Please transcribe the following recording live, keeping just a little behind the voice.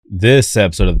This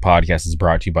episode of the podcast is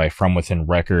brought to you by From Within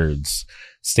Records.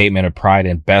 Statement of Pride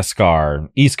in Beskar.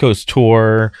 East Coast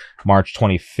Tour, March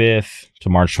 25th to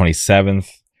March 27th.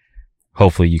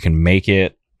 Hopefully you can make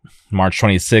it. March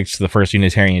 26th to the First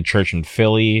Unitarian Church in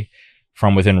Philly.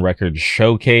 From Within Records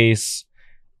Showcase.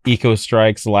 Eco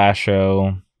Strike's last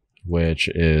show, which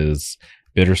is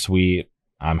bittersweet.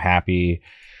 I'm happy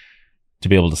to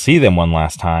be able to see them one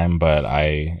last time, but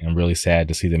I am really sad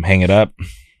to see them hang it up.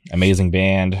 Amazing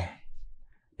band.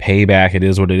 Payback, It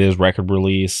Is What It Is record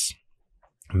release.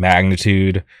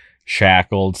 Magnitude,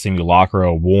 Shackled,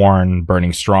 Simulacra, Worn,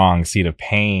 Burning Strong, Seed of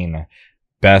Pain,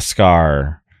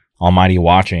 Beskar, Almighty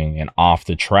Watching, and Off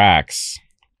the Tracks.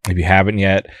 If you haven't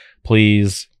yet,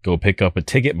 please go pick up a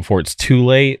ticket before it's too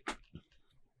late.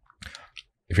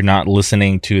 If you're not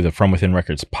listening to the From Within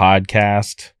Records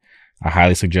podcast, I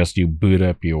highly suggest you boot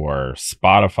up your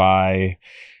Spotify,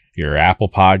 your Apple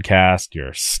Podcast,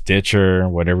 your Stitcher,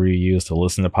 whatever you use to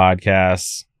listen to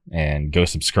podcasts, and go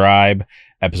subscribe.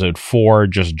 Episode 4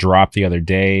 just dropped the other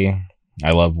day.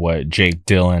 I love what Jake,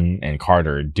 Dylan, and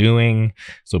Carter are doing,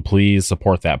 so please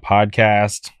support that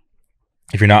podcast.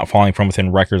 If you're not following From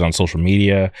Within Records on social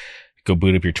media, go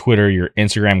boot up your Twitter, your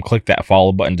Instagram, click that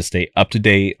follow button to stay up to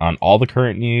date on all the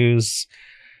current news.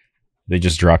 They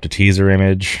just dropped a teaser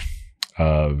image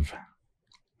of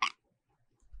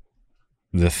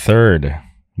the third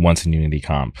Once in Unity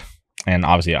comp. And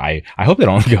obviously, I hope they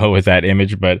don't go with that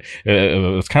image, but it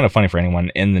was kind of funny for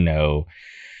anyone in the know.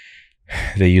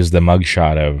 They used the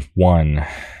mugshot of one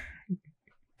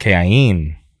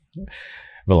Cain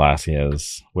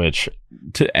Velasquez, which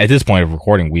at this point of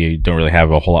recording, we don't really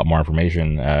have a whole lot more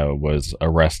information. Was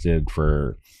arrested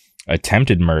for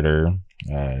attempted murder.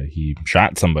 He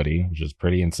shot somebody, which is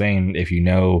pretty insane. If you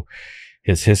know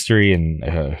his history and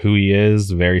who he is,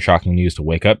 very shocking news to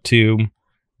wake up to.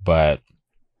 But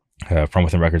From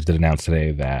Within Records did announce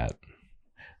today that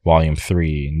Volume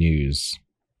 3 news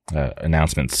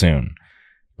announcement soon.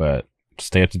 But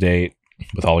stay up to date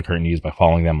with all the current news by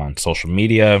following them on social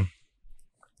media.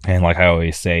 And like I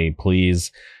always say,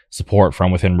 please support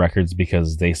From Within Records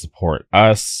because they support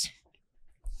us.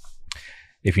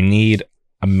 If you need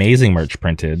amazing merch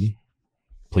printed,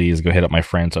 please go hit up my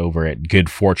friends over at Good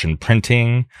Fortune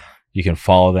Printing. You can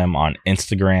follow them on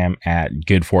Instagram at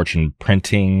Good Fortune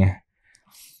Printing.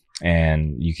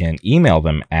 And you can email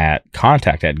them at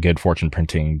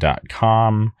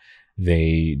contact@goodfortuneprinting.com.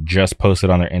 They just posted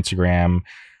on their Instagram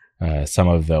some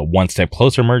of the One Step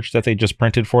Closer merch that they just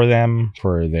printed for them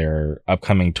for their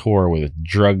upcoming tour with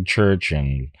Drug Church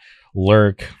and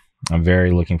Lurk. I'm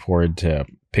very looking forward to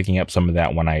picking up some of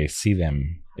that when I see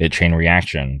them at Chain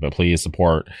Reaction. But please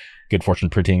support Good Fortune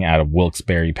Printing out of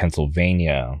Wilkes-Barre,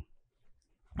 Pennsylvania.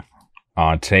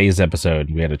 On today's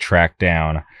episode, we had to track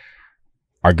down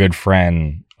our good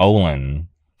friend Olin.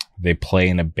 They play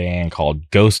in a band called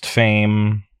Ghost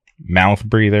Fame, Mouth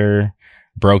Breather,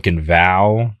 Broken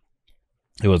Vow.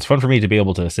 It was fun for me to be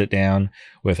able to sit down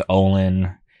with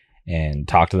Olin and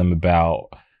talk to them about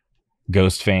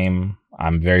Ghost Fame.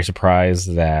 I'm very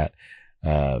surprised that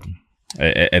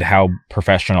at how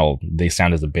professional they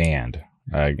sound as a band.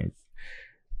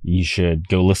 You should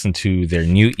go listen to their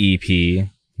new EP,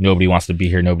 Nobody Wants to Be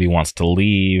Here, Nobody Wants to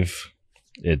Leave.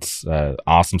 It's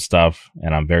awesome stuff,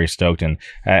 and I'm very stoked, and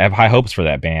I have high hopes for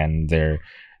that band. They're,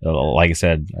 like I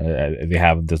said, they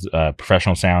have this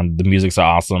professional sound. The music's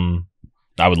awesome.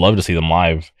 I would love to see them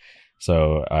live.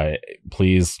 So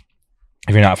please,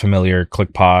 if you're not familiar,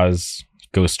 click pause,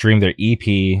 go stream their EP,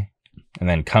 and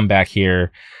then come back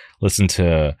here, listen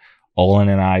to Olin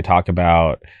and I talk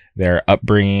about their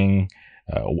upbringing,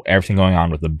 everything going on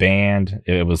with the band.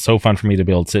 It was so fun for me to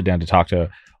be able to sit down to talk to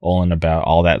Olin about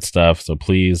all that stuff. So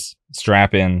please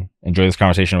strap in, enjoy this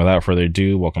conversation. Without further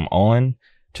ado, welcome Olin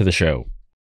to the show.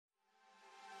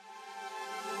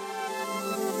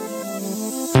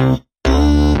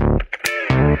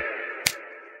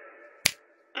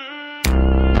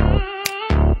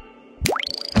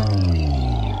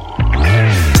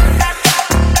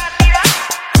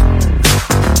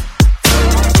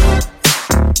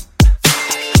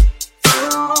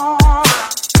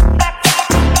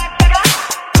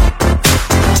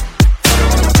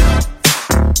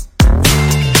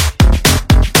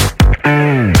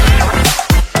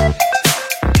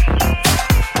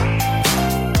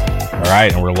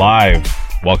 And we're live.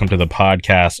 Welcome to the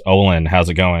podcast. Olin, how's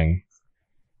it going?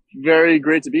 Very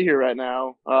great to be here right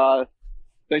now.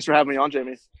 Thanks for having me on,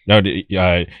 Jamie. No,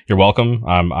 you're welcome.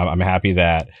 I'm happy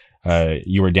that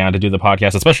you were down to do the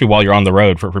podcast, especially while you're on the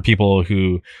road. For people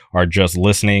who are just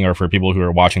listening, or for people who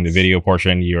are watching the video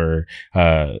portion, you're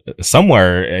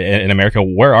somewhere in America.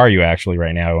 Where are you actually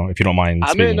right now, if you don't mind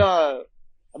speaking?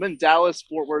 I'm in Dallas,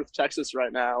 Fort Worth, Texas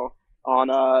right now on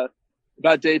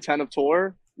about day 10 of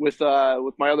tour with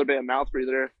my other band, Mouth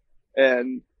Breather.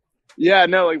 And yeah,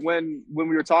 no, like when we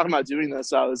were talking about doing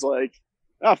this, I was like,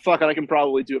 oh fuck it, I can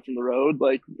probably do it from the road.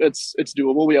 Like it's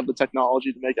doable. We have the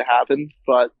technology to make it happen.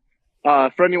 But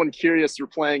for anyone curious, we're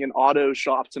playing an auto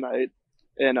shop tonight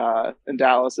in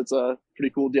Dallas. It's a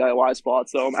pretty cool DIY spot.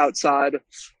 So I'm outside.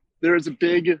 There is a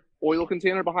big oil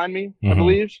container behind me, I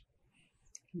believe.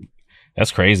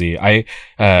 That's crazy. I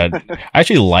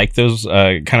actually like those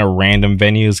kind of random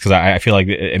venues, because I feel like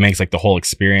it makes like the whole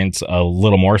experience a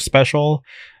little more special.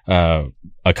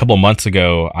 A couple of months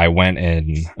ago, I went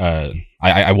and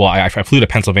I flew to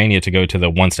Pennsylvania to go to the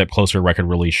One Step Closer record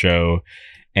release show,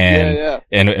 and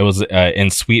and it was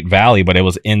in Sweet Valley, but it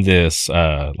was in this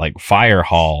like fire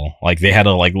hall. Like they had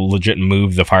to like legit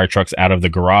move the fire trucks out of the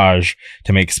garage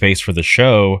to make space for the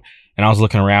show. And I was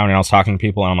looking around and I was talking to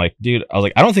people, and I'm like, dude, I was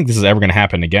like, I don't think this is ever going to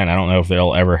happen again. I don't know if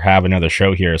they'll ever have another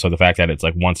show here. So the fact that it's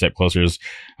like One Step Closer's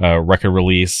record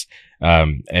release,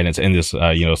 and it's in this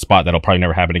spot that'll probably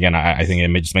never happen again, I think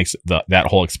it just makes that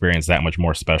whole experience that much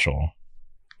more special.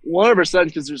 100%,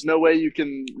 because there's no way you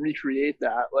can recreate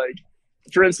that. Like,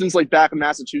 for instance, like back in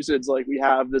Massachusetts, like we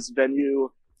have this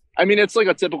venue. I mean, it's like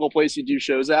a typical place you do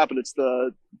shows at, but it's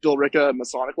the Bill Ricca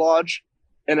Masonic Lodge,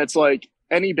 and it's like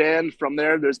any band from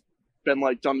there's been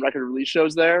like done record release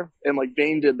shows there, and like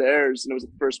Vane did theirs, and it was the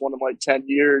first one in like 10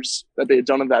 years that they had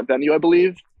done in that venue, I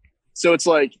believe. So it's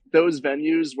like those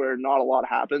venues where not a lot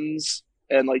happens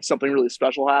and like something really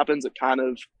special happens,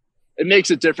 it makes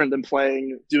it different than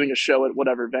doing a show at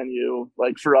whatever venue.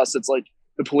 Like for us, it's like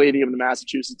the Palladium in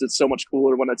Massachusetts. It's so much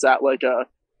cooler when it's at like a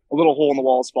little hole in the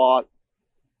wall spot.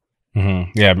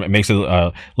 Mm-hmm. Yeah, it makes it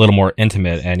a little more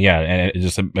intimate, and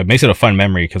it makes it a fun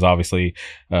memory, because obviously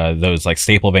those like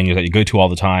staple venues that you go to all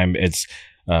the time, it's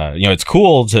it's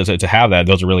cool to have that.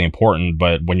 Those are really important,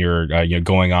 but when you're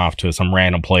going off to some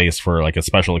random place for like a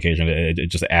special occasion, it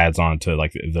just adds on to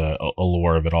like the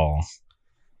allure of it all.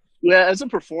 Yeah, as a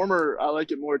performer, I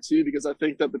like it more too, because I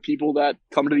think that the people that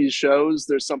come to these shows,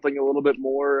 there's something a little bit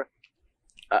more.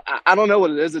 I don't know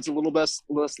what it is. It's a little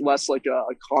less like a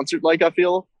concert, like I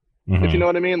feel. Mm-hmm. If you know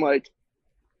what I mean. Like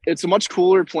it's much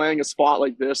cooler playing a spot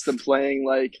like this than playing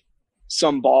like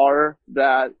some bar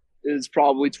that is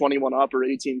probably 21 up or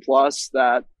 18 plus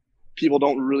that people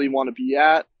don't really want to be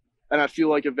at. And I feel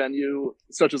like a venue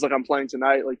such as like I'm playing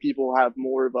tonight, like people have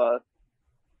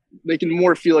they can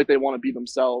more feel like they want to be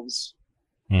themselves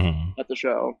at the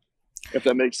show, if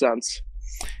that makes sense.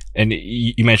 And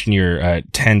you mentioned you're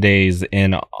 10 days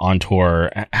in on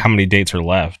tour. How many dates are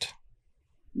left?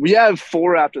 We have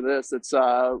 4 after this. It's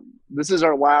this is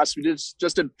our last. We just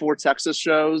did 4 Texas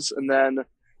shows, and then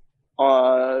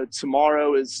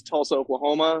tomorrow is Tulsa,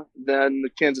 Oklahoma, then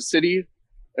Kansas City,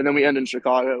 and then we end in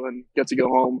Chicago and get to go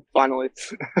home finally.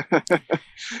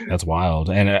 That's wild.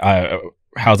 And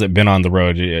how's it been on the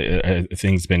road?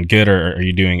 Things been good, or are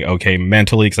you doing okay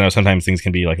mentally? Because I know sometimes things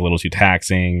can be like a little too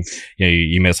taxing.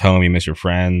 You miss home, you miss your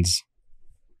friends.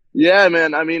 Yeah,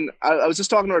 man. I mean, I was just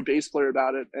talking to our bass player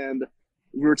about it, and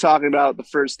we were talking about the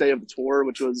first day of the tour,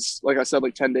 which was, like I said,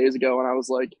 like 10 days ago. And I was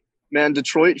like, man,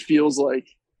 Detroit feels like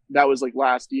that was like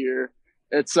last year.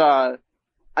 It's, I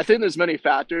think there's many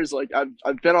factors. Like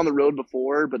I've been on the road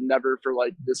before, but never for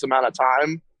like this amount of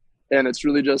time. And it's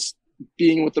really just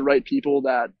being with the right people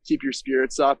that keep your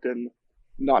spirits up and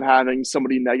not having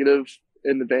somebody negative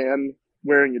in the van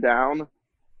wearing you down.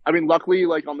 I mean, luckily,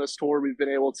 like on this tour, we've been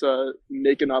able to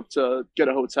make enough to get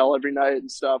a hotel every night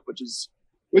and stuff, which is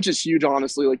huge,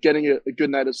 honestly. Like getting a good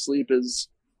night of sleep is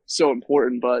so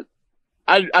important, but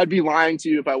I'd be lying to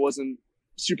you if I wasn't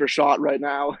super shot right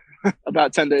now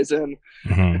about 10 days in.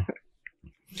 Mm-hmm.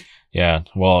 Yeah.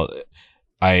 Well,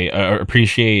 I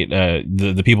appreciate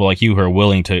the people like you who are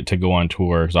willing to go on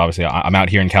tour, because obviously I'm out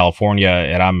here in California,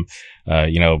 and I'm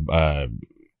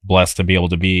blessed to be able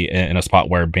to be in a spot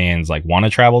where bands like want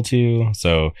to travel to.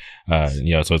 So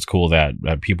so it's cool that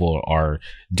people are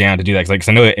down to do that, because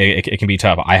I know it can be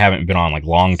tough. I haven't been on like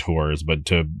long tours, but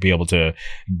to be able to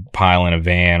pile in a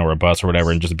van or a bus or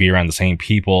whatever and just be around the same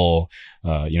people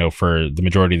for the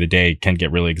majority of the day can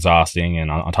get really exhausting.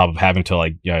 And on top of having to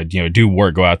like do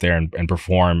work, go out there and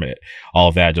perform all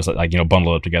of that, just like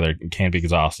bundle it together, can be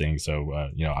exhausting. So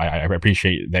I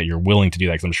appreciate that you're willing to do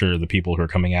that, because I'm sure the people who are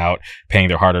coming out paying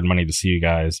their hard-earned money to see you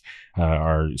guys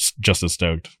are just as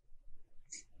stoked.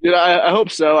 Yeah, I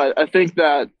hope so. I think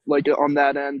that like on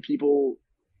that end, people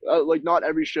like not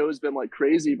every show has been like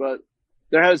crazy, but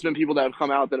there has been people that have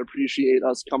come out that appreciate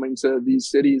us coming to these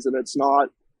cities, and it's not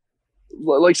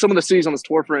like some of the cities on this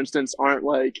tour, for instance, aren't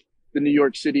like the New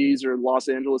York cities or Los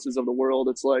Angeleses of the world.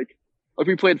 It's like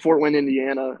we played Fort Wayne,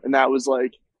 Indiana, and that was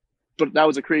like, but that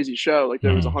was a crazy show. Like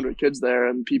there was 100 kids there,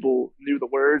 and people knew the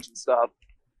words and stuff.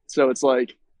 So it's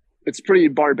like, it's pretty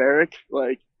barbaric.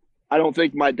 Like I don't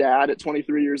think my dad at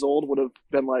 23 years old would have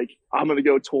been like, I'm going to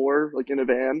go tour like in a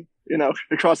van, you know,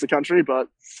 across the country, but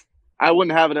I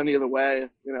wouldn't have it any other way.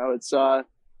 You know, it's,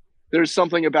 there's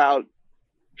something about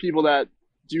people that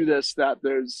do this that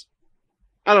there's,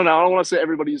 I don't know. I don't want to say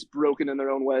everybody's broken in their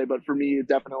own way, but for me,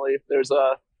 definitely there's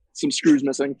some screws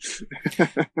missing.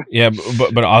 Yeah,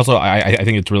 but also I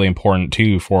think it's really important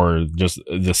too for just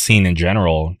the scene in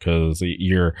general, because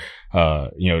you're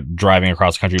driving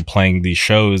across the country playing these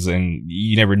shows, and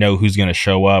you never know who's going to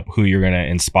show up, who you're going to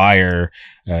inspire,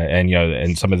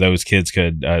 and some of those kids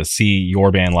could see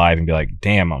your band live and be like,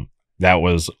 damn, that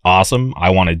was awesome, I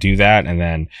want to do that. And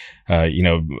then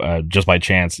just by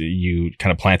chance you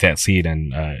kind of plant that seed,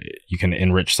 and you can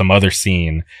enrich some other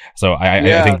scene. So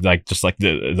I think like just like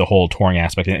the whole touring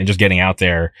aspect and just getting out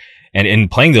there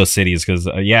and playing those cities, because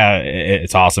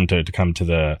it's awesome to come to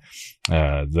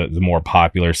the more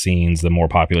popular scenes, the more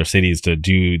popular cities, to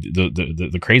do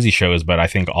the crazy shows, but I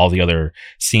think all the other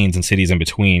scenes and cities in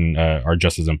between are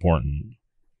just as important.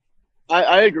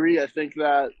 I agree. I think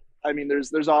that, I mean,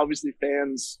 there's obviously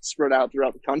fans spread out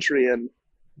throughout the country, and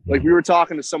like we were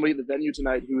talking to somebody at the venue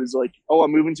tonight who was like, "Oh,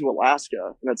 I'm moving to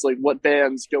Alaska," and it's like, what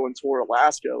bands go and tour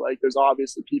Alaska? Like, there's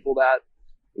obviously people that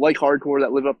like hardcore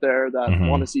that live up there that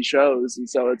want to see shows, and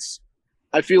so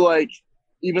I feel like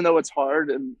even though it's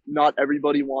hard and not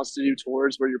everybody wants to do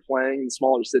tours where you're playing in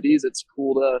smaller cities, it's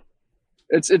cool to,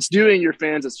 it's doing your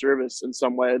fans a service in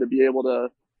some way to be able to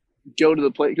go to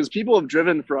the place, because people have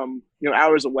driven from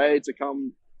hours away to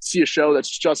come see a show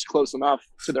that's just close enough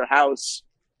to their house.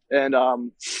 And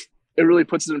it really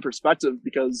puts it in perspective,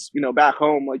 because back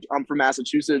home, like I'm from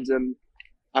Massachusetts, and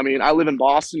I mean I live in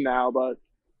Boston now, but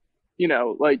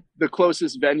like the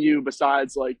closest venue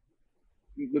besides like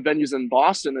the venues in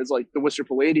Boston is like the Worcester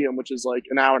Palladium, which is like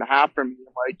an hour and a half from me.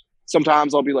 And like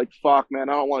sometimes I'll be like, fuck man,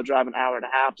 I don't want to drive an hour and a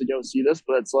half to go see this,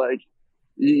 but it's like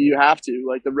you have to.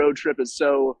 Like the road trip is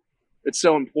so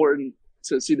important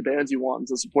to see the bands you want,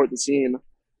 to support the scene.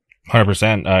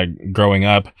 100%. Growing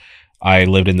up, I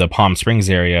lived in the Palm Springs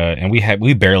area, and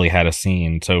we barely had a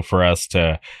scene. So for us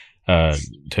to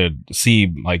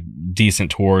see like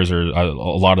decent tours or a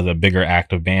lot of the bigger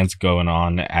active bands going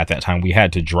on at that time, we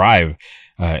had to drive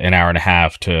an hour and a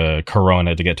half to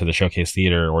Corona to get to the Showcase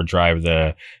Theater, or drive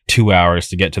the 2 hours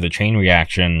to get to the Chain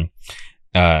Reaction.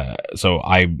 So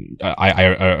I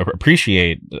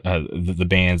appreciate the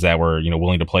bands that were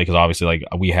willing to play, because obviously like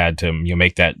we had to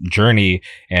make that journey,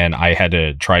 and I had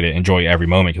to try to enjoy every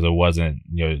moment because it wasn't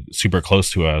super close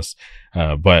to us.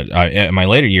 But in my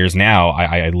later years now,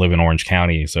 I live in Orange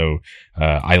County, so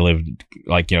I lived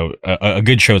like a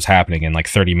good show's happening in like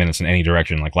 30 minutes in any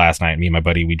direction. Like last night, me and my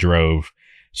buddy, we drove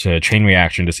to Chain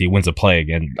Reaction to see Winds of Plague,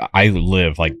 and I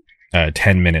live like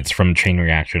 10 minutes from Chain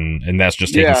Reaction, and that's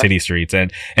just taking city streets.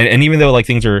 And even though like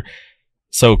things are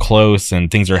so close and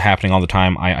things are happening all the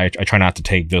time, I try not to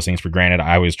take those things for granted.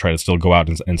 I always try to still go out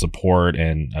and support,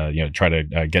 and try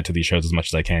to get to these shows as much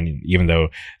as I can, even though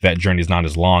that journey is not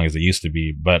as long as it used to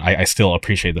be. But I still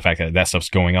appreciate the fact that that stuff's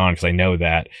going on, because I know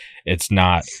that it's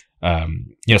not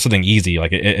something easy.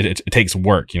 Like it takes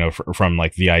work, from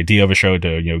like the idea of a show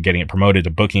to getting it promoted,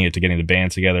 to booking it, to getting the band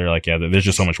together. Like there's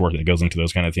just so much work that goes into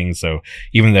those kind of things. So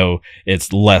even though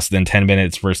it's less than 10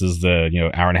 minutes versus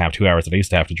the hour and a half, 2 hours that I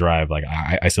used to have to drive, like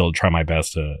I still try my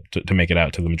best to make it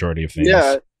out to the majority of things.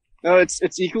 Yeah, no,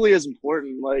 it's equally as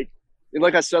important.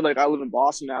 Like I said, like I live in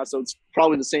Boston now, so it's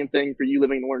probably the same thing for you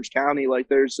living in Orange County. Like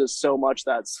there's just so much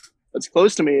that's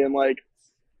close to me, and like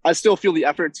I still feel the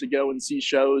effort to go and see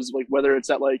shows, like whether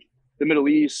it's at like the Middle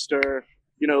East or,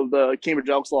 the Cambridge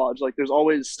Elks Lodge. Like there's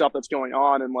always stuff that's going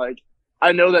on. And like,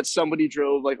 I know that somebody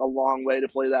drove like a long way to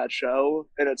play that show,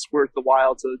 and it's worth the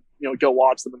while to, go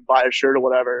watch them and buy a shirt or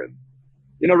whatever.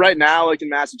 And, right now, like in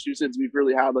Massachusetts, we've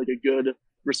really had like a good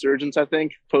resurgence, I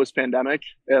think, post pandemic.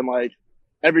 And like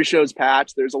every show's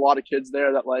packed. There's a lot of kids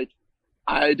there that like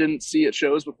I didn't see at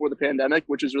shows before the pandemic,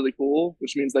 which is really cool,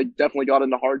 which means they definitely got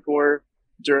into hardcore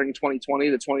during 2020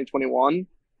 to 2021,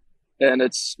 and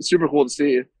it's super cool to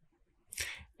see.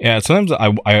 Yeah, sometimes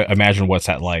I imagine what's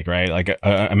that like, right? Like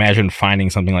imagine finding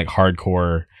something like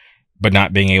hardcore, but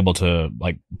not being able to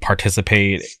like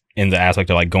participate in the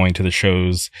aspect of like going to the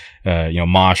shows,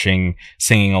 moshing,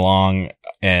 singing along.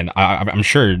 And I'm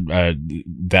sure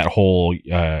that whole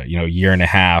year and a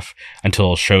half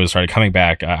until shows started coming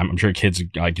back, I'm sure kids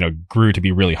grew to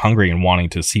be really hungry and wanting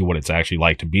to see what it's actually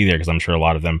like to be there, because I'm sure a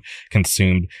lot of them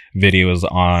consumed videos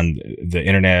on the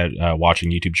internet,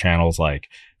 watching YouTube channels like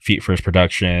Feet First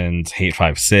Productions,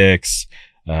 Hate5six,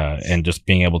 and just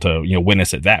being able to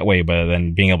witness it that way, but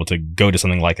then being able to go to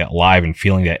something like that live and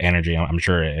feeling that energy, I'm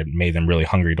sure it made them really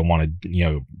hungry to want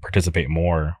to participate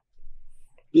more.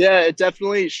 Yeah, it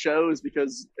definitely shows,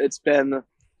 because it's been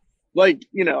like,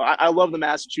 I love the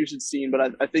Massachusetts scene,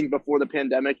 but I think before the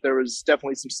pandemic, there was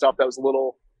definitely some stuff that was a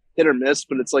little hit or miss,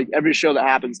 but it's like every show that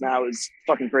happens now is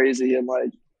fucking crazy. And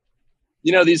like,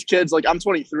 these kids, like I'm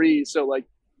 23. So like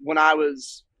when I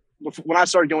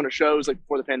started going to shows, like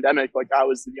before the pandemic, like I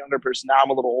was the younger person. Now I'm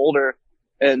a little older.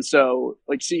 And so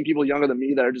like seeing people younger than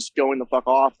me that are just going the fuck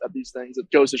off at these things, it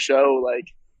goes to show like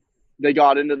they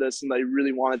got into this and they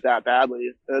really want it that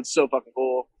badly. And it's so fucking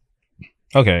cool.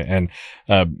 Okay. And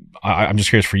I'm just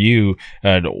curious for you,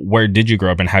 where did you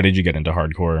grow up and how did you get into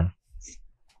hardcore?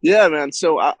 Yeah, man.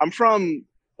 So I'm from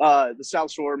the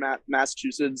South Shore,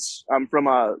 Massachusetts. I'm from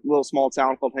a little small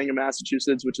town called Hingham,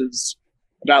 Massachusetts, which is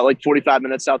about like 45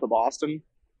 minutes south of Boston.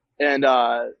 And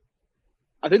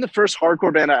I think the first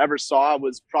hardcore band I ever saw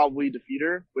was probably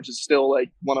Defeater, which is still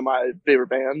like one of my favorite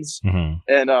bands. Mm-hmm.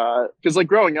 And because like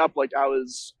growing up, like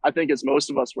I think as most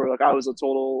of us were, like I was a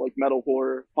total like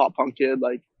metalcore pop punk kid,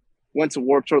 like went to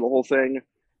Warped Tour, the whole thing.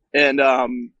 And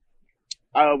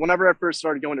whenever I first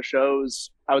started going to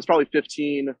shows, I was probably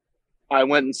 15. I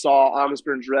went and saw August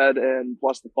Burns Red and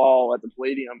Bless the Fall at the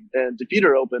Palladium, and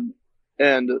Defeater opened.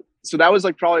 And so that was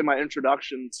like probably my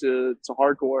introduction to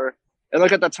hardcore. And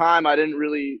like at the time, I didn't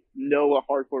really know what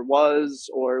hardcore was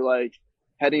or like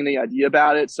had any idea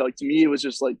about it. So like to me, it was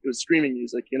just like it was screaming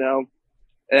music,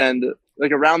 And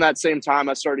like around that same time,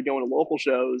 I started going to local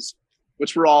shows,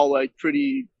 which were all like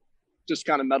pretty just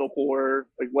kind of metalcore,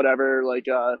 like whatever, like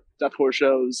deathcore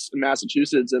shows in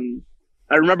Massachusetts. And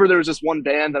I remember there was this one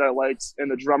band that I liked,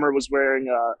 and the drummer was wearing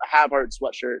a Have Heart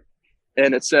sweatshirt,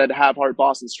 and it said Have Heart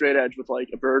Boston Straight Edge with like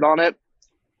a bird on it.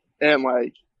 And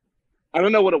like, I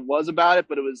don't know what it was about it,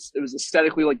 but it was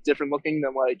aesthetically like different looking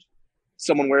than like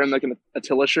someone wearing like an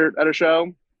Attila shirt at a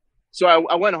show. So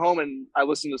I went home and I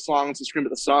listened to songs to Scream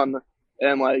at the Sun,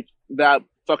 and like that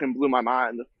fucking blew my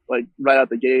mind, like right out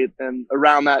the gate. And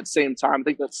around that same time, I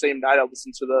think that same night, I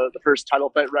listened to the first Title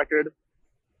Fight record.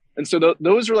 And so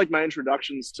those were like my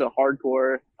introductions to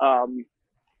hardcore.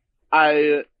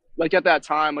 I like at that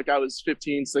time, like I was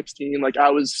 15, 16, like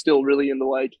I was still really into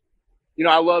like,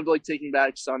 I loved like Taking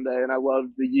Back Sunday, and I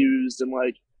loved The Used, and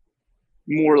like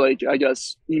more like, I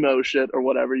guess, emo shit or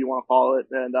whatever you want to call it.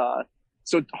 And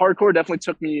so hardcore definitely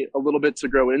took me a little bit to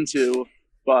grow into,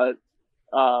 but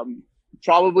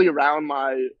probably around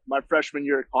my freshman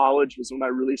year at college was when I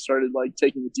really started like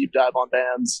taking a deep dive on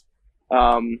bands.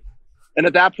 And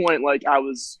at that point, like I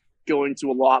was going to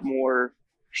a lot more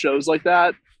shows like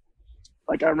that.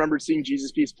 Like I remember seeing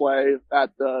Jesus Piece play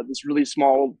at this really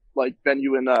small like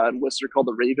venue in Worcester called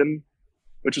the Raven,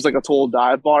 which was like a total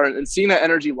dive bar, and seeing that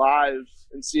energy live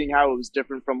and seeing how it was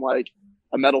different from like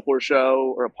a metalcore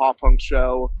show or a pop punk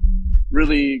show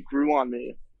really grew on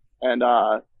me. And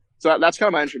so that's kind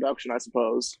of my introduction, I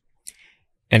suppose.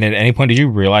 And at any point, did you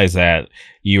realize that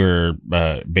you were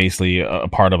basically a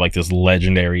part of like this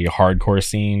legendary hardcore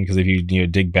scene? Because if you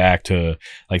dig back to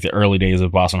like the early days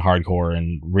of Boston hardcore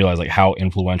and realize like how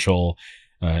influential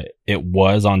it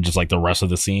was on just like the rest of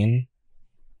the scene.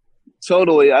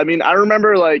 Totally. I mean, I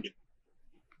remember like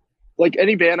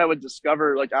any band I would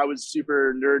discover, like I was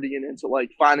super nerdy and into like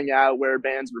finding out where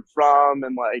bands were from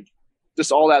and like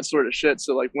just all that sort of shit.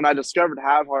 So like when I discovered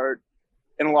Have Heart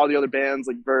and a lot of the other bands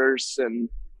like Verse and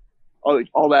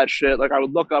all that shit, like I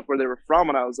would look up where they were from,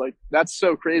 and I was like, that's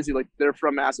so crazy. Like they're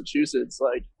from Massachusetts,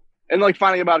 like, and like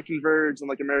finding about Converge and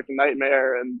like American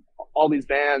Nightmare and all these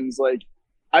bands, like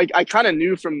I kind of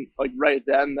knew from like right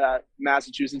then that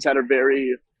Massachusetts had a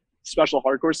very special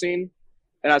hardcore scene,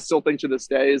 and I still think to this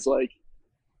day is like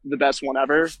the best one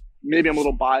ever. Maybe I'm a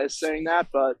little biased saying that,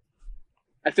 but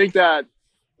I think that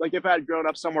like if I had grown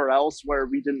up somewhere else where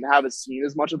we didn't have a scene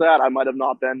as much of that, I might have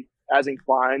not been as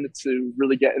inclined to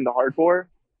really get into hardcore.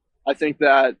 I think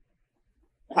that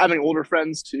having older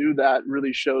friends too that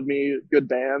really showed me good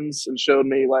bands and showed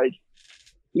me like,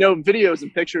 videos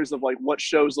and pictures of like what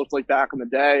shows looked like back in the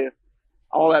day,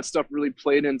 all that stuff really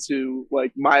played into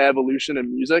like my evolution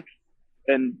in music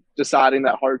and deciding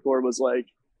that hardcore was like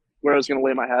where I was going to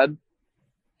lay my head.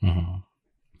 Mm-hmm.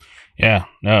 Yeah,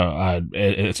 no,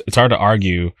 it's hard to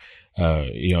argue,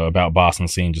 about Boston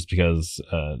scene just because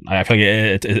I feel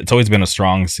like it's always been a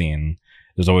strong scene,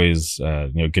 there's always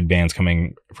good bands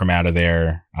coming from out of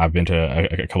there. I've been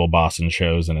to a couple Boston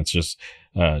shows, and it's just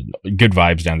good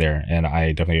vibes down there, and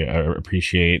I definitely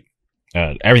appreciate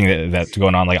everything that's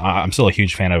going on. Like I'm still a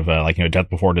huge fan of Death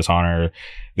Before Dishonor.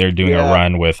 They're doing a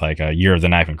run with like a Year of the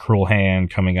Knife and Cruel Hand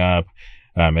coming up,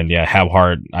 and yeah, Have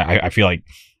Heart. I feel like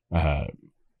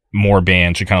more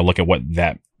bands should kind of look at what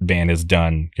that band has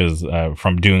done, because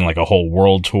from doing like a whole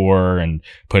world tour and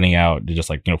putting out just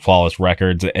like flawless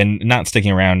records and not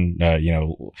sticking around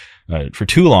for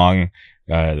too long.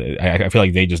 I feel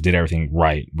like they just did everything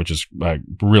right, which is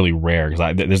really rare,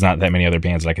 because there's not that many other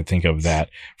bands that I could think of that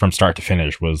from start to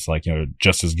finish was like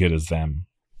just as good as them.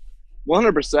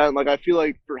 100%. Like I feel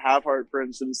like for Have Heart, for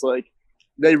instance, like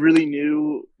they really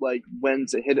knew like when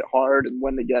to hit it hard and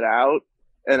when to get out,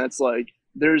 and it's like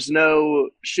there's no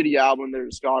shitty album in their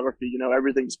discography.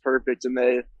 Everything's perfect, and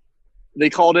they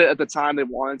called it at the time they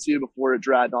wanted to before it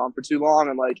dragged on for too long.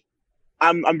 And like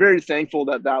I'm very thankful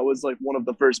that was like one of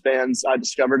the first bands I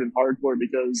discovered in hardcore,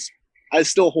 because I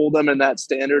still hold them in that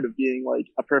standard of being like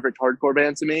a perfect hardcore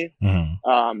band to me,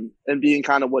 and being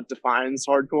kind of what defines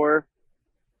hardcore.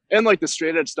 And like the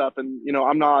straight edge stuff, and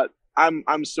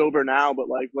I'm sober now, but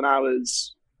like when I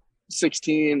was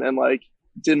 16 and like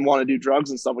didn't want to do drugs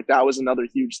and stuff, like that was another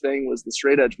huge thing, was the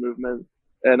straight edge movement.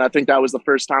 And I think that was the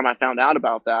first time I found out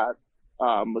about that,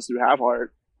 was through Have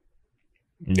Heart.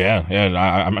 Yeah,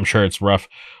 I'm sure it's rough,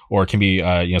 or it can be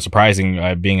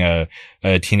surprising being a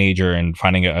teenager and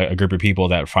finding a group of people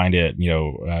that find it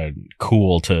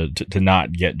cool to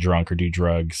not get drunk or do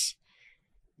drugs.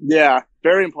 Yeah,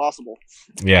 very impossible.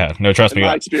 Yeah, no, trust me.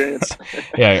 My experience.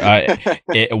 Yeah,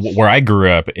 where I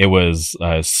grew up, it was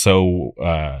so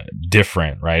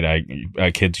different, right?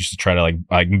 Kids used to try to like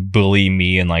bully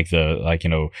me and like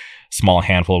the small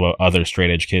handful of other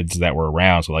straight edge kids that were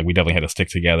around. So like we definitely had to stick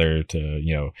together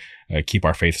to keep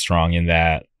our faith strong in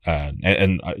that.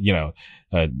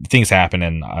 Things happen,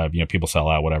 and people sell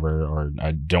out, whatever, or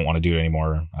I don't want to do it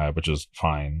anymore, which is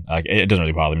fine. Like it doesn't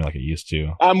really bother me like it used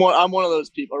to. I'm one of those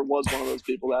people, or was one of those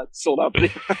people that sold out.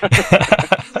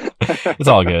 It's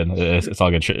all good. It's all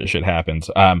good. Shit happens.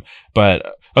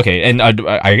 But okay, and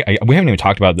we haven't even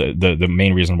talked about the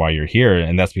main reason why you're here,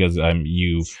 and that's because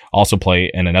you also play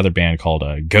in another band called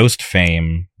Ghost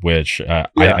Fame, which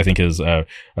I think is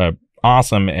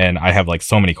awesome, and I have like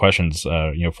so many questions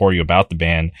for you about the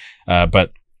band,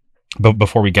 but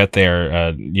before we get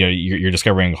there, you're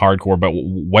discovering hardcore, but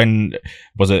when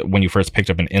was it when you first picked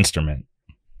up an instrument?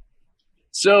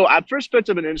 So I first picked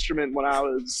up an instrument when I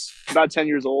was about 10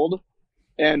 years old,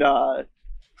 and I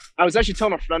was actually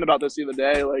telling a friend about this the other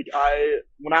day. Like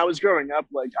when I was growing up,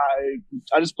 like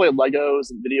I just played Legos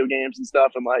and video games and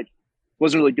stuff, and like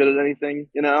wasn't really good at anything,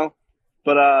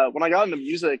 But when I got into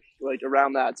music, like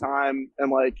around that time,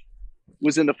 and like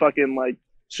was into fucking like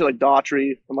shit like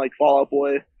Daughtry and like Fall Out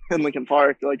Boy and Linkin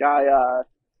Park, like I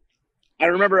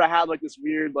remember I had like this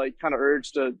weird like kind of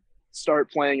urge to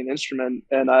start playing an instrument,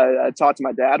 and I talked to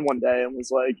my dad one day and was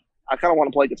like, I kind of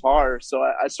want to play guitar. So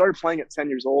I started playing at 10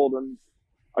 years old, and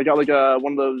I got like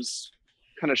one of those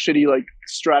kind of shitty like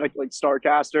Stradic like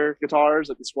Starcaster guitars,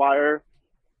 like the Squire,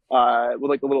 with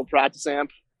like the little practice amp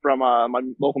from my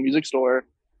local music store,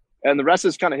 and the rest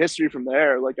is kind of history from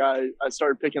there. Like I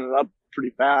started picking it up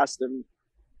pretty fast, and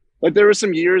like there were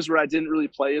some years where I didn't really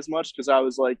play as much because I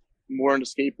was like more into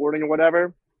skateboarding or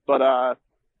whatever, but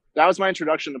that was my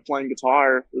introduction to playing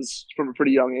guitar. It was from a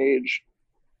pretty young age,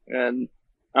 and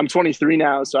I'm 23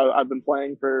 now, so I've been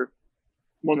playing for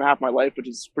more than half my life, which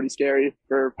is pretty scary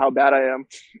for how bad I am.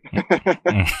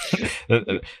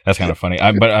 That's kind of funny.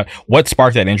 But what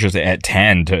sparked that interest at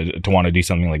 10 to want to do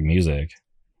something like music?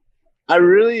 I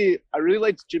really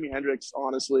liked Jimi Hendrix,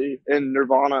 honestly, and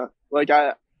Nirvana.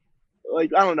 I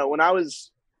don't know,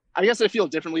 I guess I feel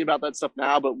differently about that stuff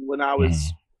now, but when I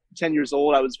was 10 years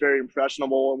old, I was very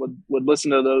impressionable and would listen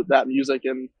to that music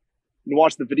and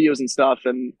watch the videos and stuff.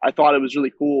 And I thought it was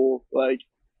really cool. Like,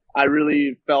 I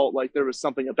really felt like there was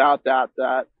something about that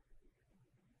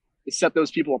set those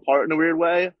people apart in a weird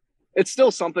way. It's still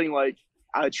something like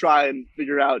I try and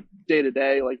figure out day to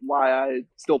day, like why I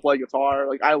still play guitar.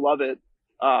 Like I love it.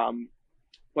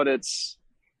 But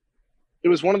it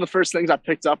was one of the first things I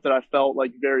picked up that I felt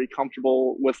like very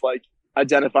comfortable with, like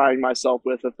identifying myself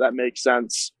with, if that makes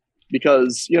sense.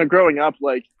 Because, growing up,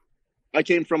 like I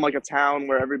came from like a town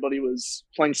where everybody was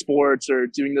playing sports or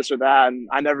doing this or that, and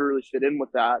I never really fit in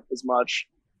with that as much.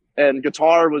 And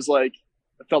guitar was like,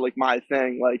 it felt like my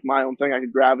thing, like my own thing I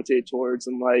could gravitate towards.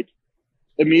 And like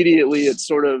immediately it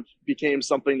sort of became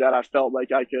something that I felt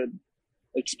like I could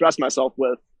express myself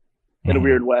with in a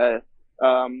weird way.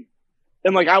 And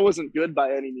like I wasn't good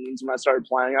by any means when I started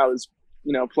playing. I was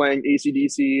playing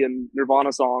AC/DC and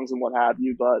Nirvana songs and what have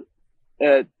you, but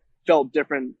it felt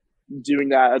different doing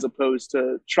that as opposed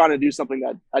to trying to do something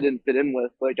that I didn't fit in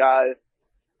with. Like I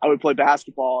would play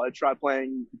basketball, I'd try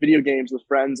playing video games with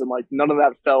friends, and like none of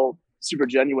that felt super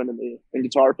genuine to me. And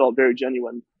guitar felt very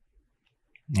genuine.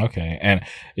 Okay, and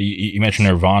you mentioned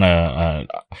Nirvana.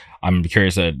 I'm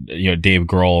curious that Dave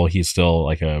Grohl, he's still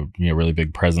like a really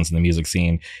big presence in the music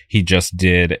scene. He just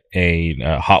did a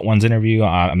Hot Ones interview.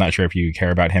 I'm not sure if you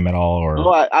care about him at all, or. Oh,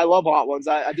 I love Hot Ones.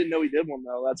 I didn't know he did one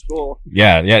though. That's cool.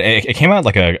 Yeah. It came out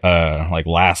like like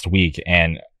last week,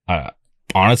 and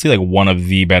honestly, like one of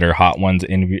the better Hot Ones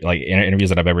interviews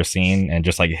that I've ever seen, and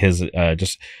just like his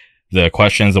just the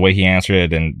questions, the way he answered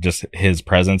it, and just his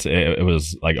presence, it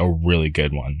was like a really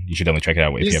good one. You should definitely check it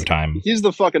out if you have time. He's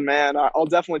the fucking man. I'll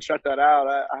definitely check that out.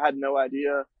 I had no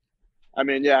idea. I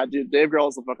mean, yeah, dude, Dave Grohl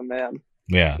is the fucking man.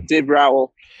 Yeah. Dave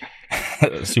Grohl.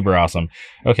 Super awesome.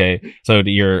 Okay, so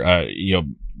you're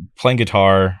playing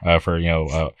guitar for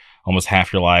almost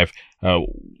half your life.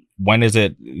 When is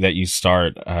it that you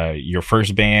start your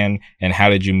first band, and how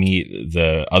did you meet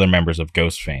the other members of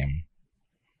Ghost Fame?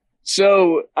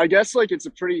 So I guess like it's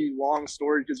a pretty long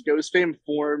story because Ghost Fame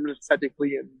formed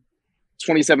technically in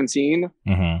 2017,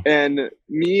 and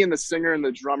me and the singer and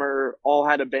the drummer all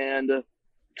had a band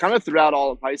kind of throughout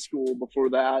all of high school before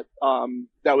that.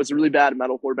 That was a really bad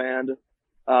metalcore band.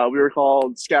 We were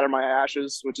called Scatter My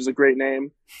Ashes, which is a great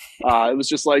name. It was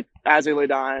just like As They Lay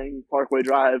Dying, Parkway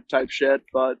Drive type shit.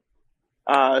 But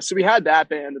so we had that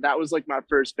band, and that was like my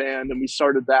first band, and we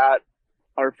started that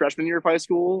our freshman year of high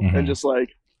school, and just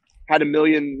like had a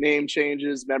million name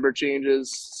changes, member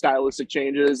changes, stylistic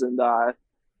changes, and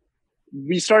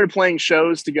we started playing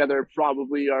shows together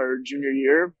probably our junior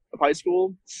year of high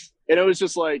school. And it was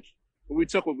just like we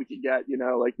took what we could get,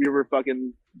 like we were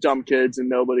fucking dumb kids, and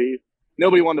nobody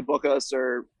wanted to book us,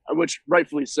 or which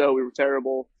rightfully so. We were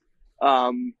terrible.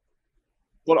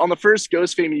 But on the first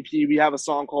Ghost Fame EP, we have a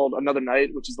song called Another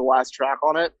Night, which is the last track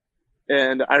on it.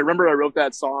 And I remember I wrote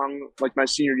that song like my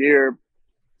senior year,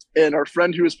 and our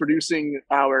friend who was producing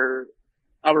our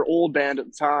old band at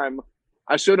the time,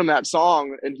 I showed him that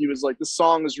song, and he was like, "This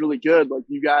song is really good. Like,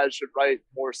 you guys should write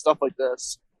more stuff like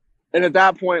this." And at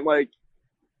that point, like,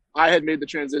 I had made the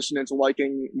transition into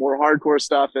liking more hardcore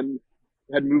stuff and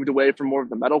had moved away from more of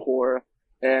the metalcore.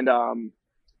 And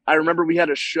I remember we had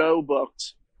a show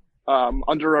booked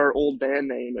under our old band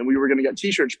name, and we were going to get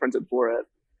t-shirts printed for it.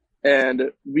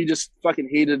 And we just fucking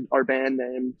hated our band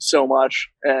name so much.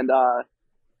 And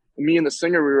me and the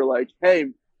singer, we were like, "Hey,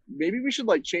 maybe we should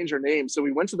like change our name." So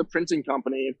we went to the printing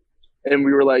company, and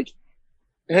we were like,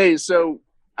 "Hey, so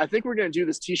I think we're going to do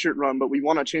this t-shirt run, but we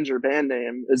want to change our band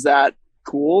name. Is that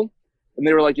cool?" And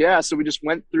they were like, "Yeah." So we just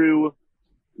went through,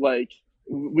 like,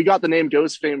 we got the name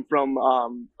Ghost Fame from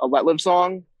a Let Live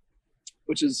song,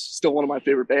 which is still one of my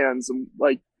favorite bands. And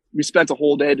like, we spent a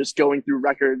whole day just going through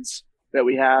records that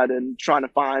we had and trying to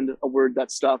find a word that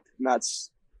stuck. And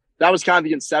that was kind of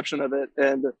the inception of it.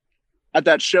 And at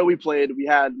that show we played, we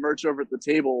had merch over at the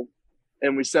table,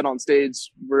 and we said on stage,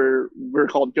 we're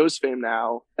called Ghost Fame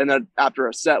now. And then after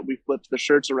a set, we flipped the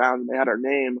shirts around and they had our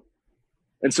name.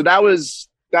 And so that was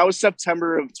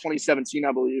September of 2017,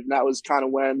 I believe. And that was kind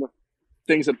of when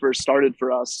things had first started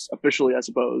for us officially, I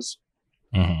suppose.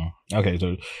 Okay,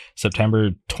 so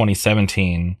September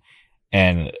 2017.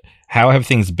 And how have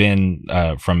things been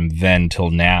from then till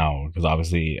now? Because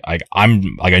obviously,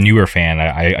 I'm like a newer fan.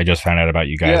 I just found out about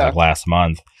you guys like last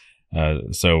month.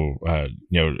 So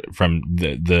from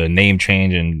the name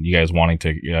change and you guys wanting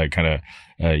to kind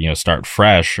of start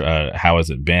fresh, how has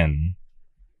it been?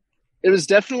 It was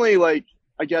definitely like,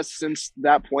 I guess since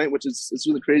that point, which is, it's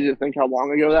really crazy to think how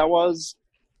long ago that was.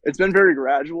 It's been very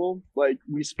gradual. Like,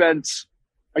 we spent,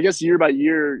 I guess, year by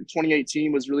year.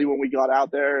 2018 was really when we got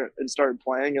out there and started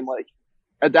playing. And like,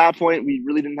 at that point, we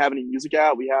really didn't have any music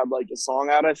out. We had like a song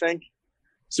out, I think.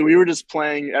 So we were just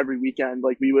playing every weekend.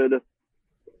 Like, we would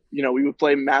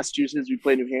play Massachusetts, we'd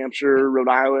play New Hampshire, Rhode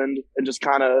Island, and just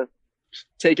kind of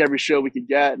take every show we could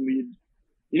get. And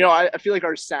we'd, I feel like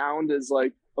our sound is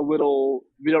like we don't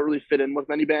really fit in with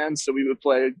many bands. So we would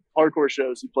play hardcore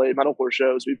shows, we play metalcore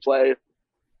shows, we play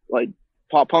like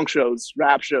pop punk shows,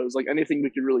 rap shows, like anything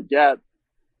we could really get.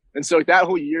 And so like that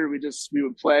whole year we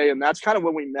would play, and that's kind of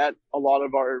when we met a lot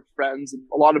of our friends, and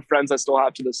a lot of friends I still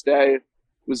have to this day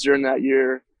was during that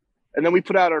year. And then we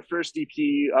put out our first EP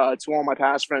to all my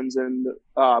past friends in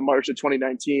March of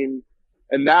 2019.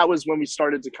 And that was when we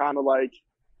started to kind of like,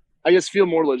 I guess, feel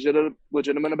more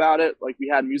legitimate about it. Like, we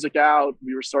had music out,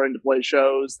 we were starting to play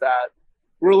shows that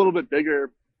were a little bit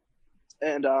bigger.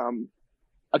 And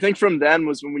I think from then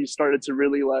was when we started to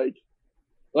really like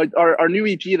like our new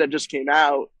EP that just came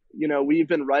out, you know, we've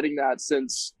been writing that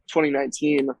since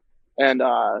 2019. And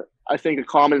I think a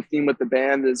common theme with the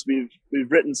band is we've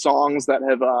written songs that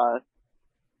have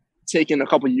taken a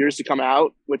couple years to come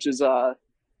out, which is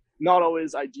not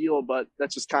always ideal, but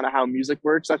that's just kind of how music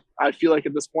works. I feel like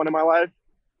at this point in my life.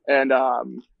 And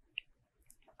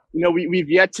you know, we've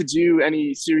yet to do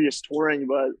any serious touring,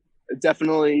 but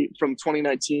definitely from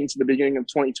 2019 to the beginning of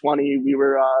 2020, we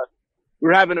were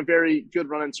having a very good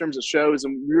run in terms of shows,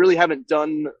 and we really haven't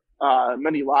done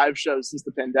many live shows since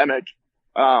the pandemic.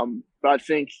 But I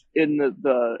think in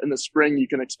the spring you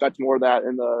can expect more of that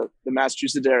in the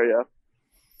Massachusetts area.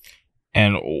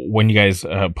 And when you guys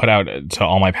put out To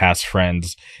All My Past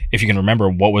Friends, if you can remember,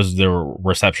 what was the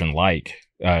reception like?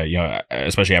 You know,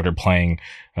 especially after playing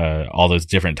all those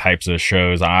different types of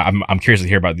shows. I'm curious to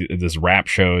hear about this rap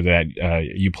show that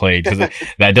you played, because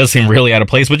that does seem really out of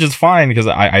place, which is fine because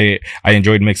I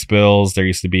enjoyed Mixed Bills. There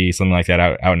used to be something like that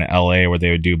out in LA where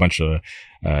they would do a bunch of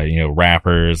you know,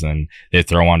 rappers, and they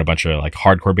throw on a bunch of like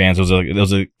hardcore bands. It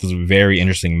was a very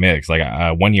interesting mix. Like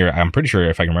one year, I'm pretty sure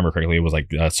if I can remember correctly, it was like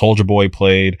Soulja Boy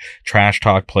played, Trash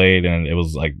Talk played, and it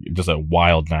was like just a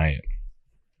wild night.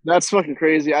 That's fucking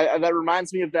crazy. That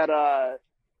reminds me of that.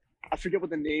 I forget what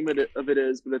the name of it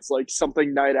is, but it's like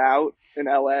something night out in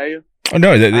LA. Oh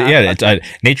no, yeah, it's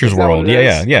Nature's World.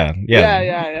 Yeah.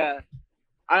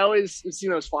 I always see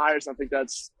those flyers. And I think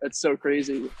that's so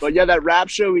crazy. But yeah, that rap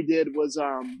show we did was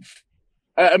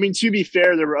I mean, to be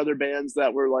fair, there were other bands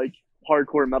that were like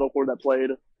hardcore metalcore that played,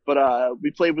 but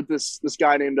we played with this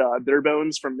guy named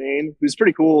Barebones from Maine, who's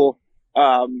pretty cool.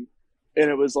 And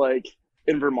it was like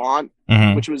in Vermont,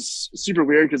 which was super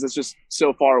weird because it's just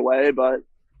so far away, but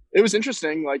it was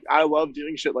interesting. Like, I love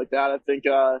doing shit like that. I think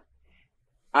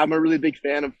I'm a really big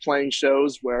fan of playing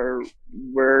shows where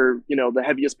we're, you know, the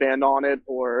heaviest band on it,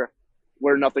 or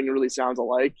where nothing really sounds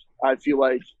alike. I feel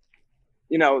like,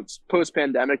 you know, it's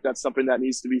post-pandemic, that's something that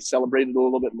needs to be celebrated a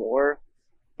little bit more.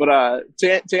 But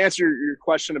to answer your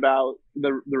question about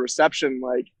the reception,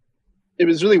 like, it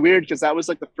was really weird because that was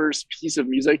like the first piece of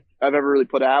music I've ever really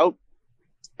put out.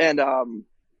 And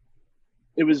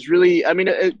it was really, I mean,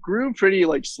 it grew pretty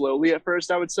like slowly at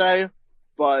first, I would say.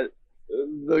 But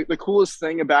the coolest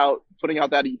thing about putting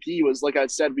out that EP was, like I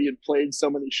said, we had played so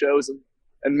many shows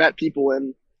and met people.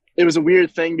 And it was a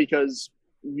weird thing because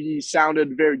we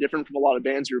sounded very different from a lot of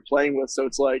bands we were playing with. So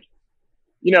it's like,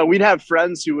 you know, we'd have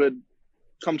friends who would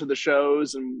come to the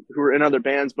shows and who were in other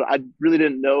bands, but I really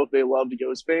didn't know if they loved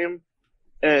Ghost Fame.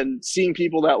 And seeing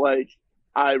people that like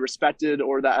I respected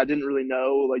or that I didn't really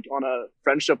know, like on a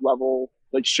friendship level,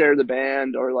 like share the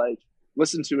band or like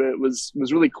listen to it was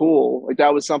really cool. Like,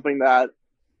 that was something that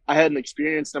I hadn't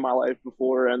experienced in my life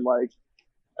before. And like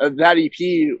that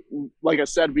EP, like I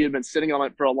said, we had been sitting on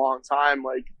it for a long time.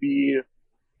 Like we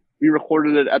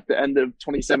recorded it at the end of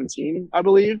 2017, I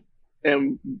believe.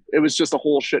 And it was just a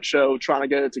whole shit show trying to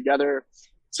get it together.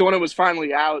 So when it was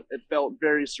finally out, it felt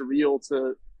very surreal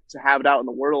to have it out in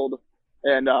the world.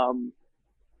 And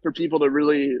for people to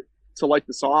really to like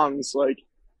the songs, like,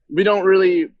 we don't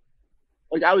really,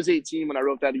 like, I was 18 when I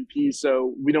wrote that EP,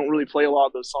 so we don't really play a lot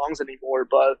of those songs anymore.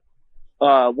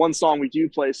 But one song we do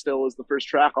play still is the first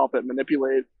track off it,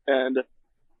 Manipulate. And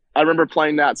I remember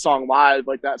playing that song live.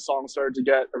 Like, that song started to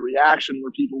get a reaction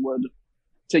where people would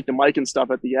take the mic and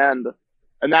stuff at the end.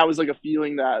 And that was like a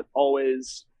feeling that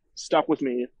always stuck with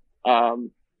me.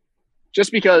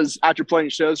 Just because after playing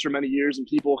shows for many years and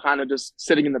people kind of just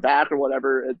sitting in the back or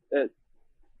whatever,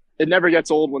 it never gets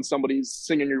old when somebody's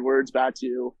singing your words back to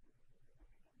you.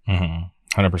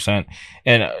 100%.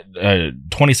 And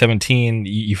 2017,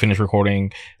 you finished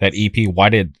recording that EP. Why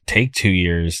did it take 2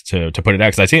 years to put it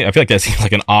out? Because I feel like that seems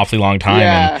like an awfully long time.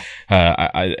 Yeah.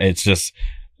 And it's just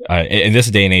in this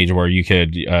day and age where you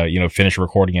could you know, finish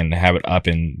recording and have it up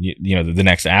in, you know, the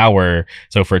next hour.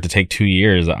 So for it to take 2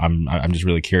 years, I'm just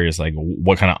really curious, like,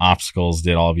 what kind of obstacles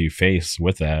did all of you face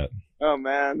with that? Oh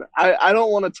man, I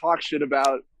don't want to talk shit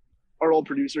about our old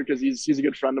producer because he's a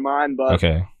good friend of mine, but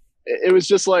okay, it was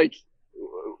just like,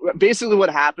 basically what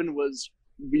happened was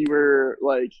we were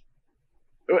like,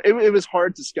 it was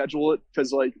hard to schedule it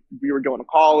because like we were going to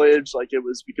college. Like,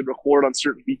 we could record on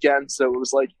certain weekends, so it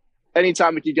was like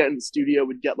anytime we could get in the studio,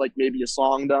 we'd get like maybe a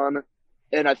song done.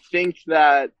 And I think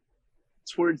that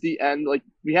towards the end, like,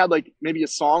 we had like maybe a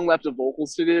song left of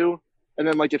vocals to do, and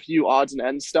then like a few odds and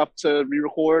ends stuff to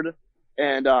re-record.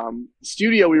 And the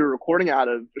studio we were recording out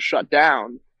of shut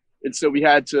down, and so we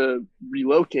had to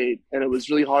relocate, and it was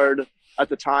really hard at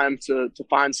the time to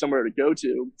find somewhere to go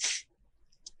to.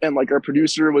 And like, our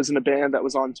producer was in a band that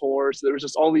was on tour, so there was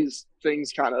just all these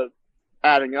things kind of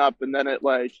adding up. And then it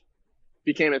like,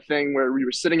 became a thing where we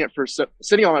were sitting on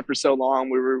it for so long.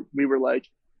 We were like,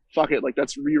 fuck it, like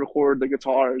let's re-record the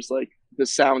guitars. Like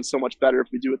this sounds so much better if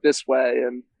we do it this way.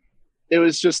 And it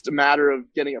was just a matter of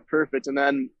getting it perfect. And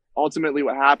then ultimately,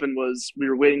 what happened was we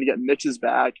were waiting to get mixes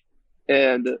back,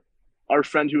 and our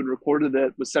friend who had recorded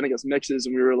it was sending us mixes,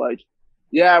 and we were like,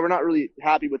 yeah, we're not really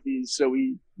happy with these. So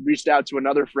we reached out to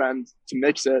another friend to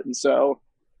mix it. And so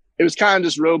it was kind of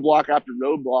just roadblock after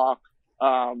roadblock.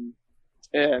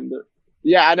 And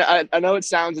yeah, I know it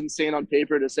sounds insane on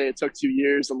paper to say it took 2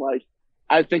 years. And like,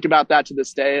 I think about that to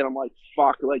this day and I'm like,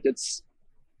 fuck, like it's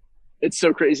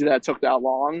so crazy that it took that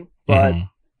long, but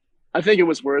I think it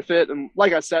was worth it. And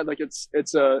like I said, like it's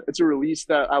a release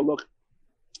that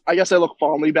I guess I look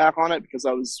fondly back on it because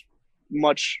I was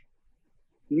much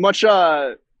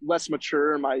less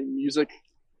mature in my music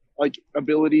like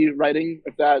ability writing,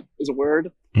 if that is a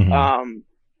word.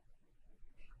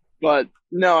 But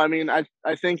no, I mean, I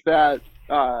think that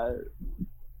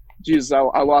Jesus,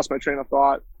 I lost my train of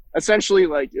thought. Essentially,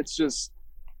 like it's just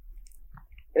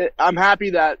I'm happy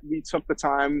that we took the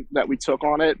time that we took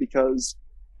on it because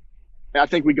I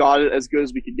think we got it as good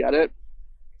as we could get it.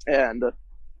 And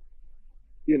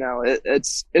you know, it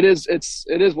is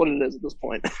what it is at this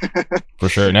point. For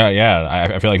sure. No, yeah.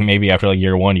 I feel like maybe after like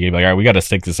year one, you'd be like, all right, we got to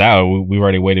stick this out. We've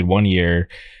already waited 1 year.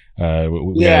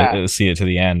 We got to see it to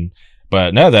the end.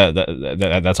 But no,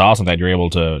 that's awesome that you're able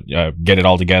to get it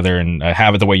all together and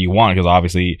have it the way you want. Because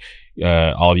obviously,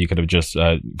 all of you could have just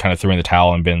kind of threw in the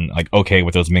towel and been like okay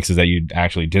with those mixes that you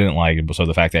actually didn't like. So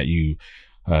the fact that you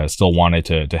still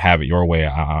wanted to have it your way,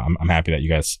 I'm happy that you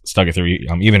guys stuck it through,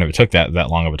 even if it took that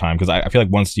long of a time. Because I feel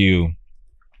like once you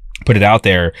put it out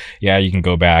there, yeah, you can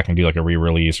go back and do like a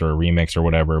re-release or a remix or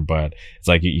whatever. But it's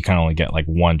like you kind of only get like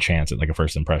one chance at like a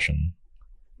first impression.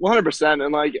 100%.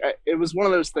 And like it was one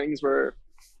of those things where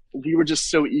we were just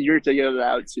so eager to get it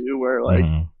out too, where like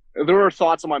there were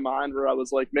thoughts in my mind where I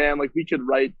was like, man, like we could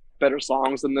write better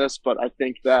songs than this. But I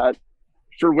think that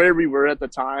for where we were at the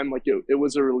time, like it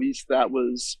was a release that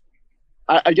was,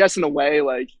 I guess in a way,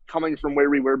 like coming from where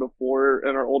we were before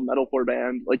in our old metalcore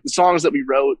band, like the songs that we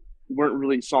wrote weren't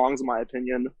really songs in my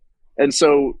opinion. And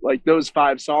so like those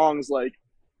 5 songs, like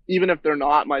even if they're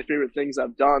not my favorite things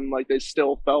I've done, like they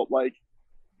still felt like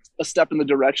a step in the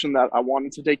direction that I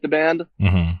wanted to take the band,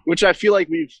 which I feel like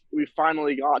we've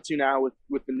finally got to now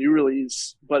with the new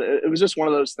release. But it was just one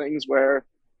of those things where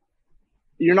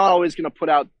you're not always going to put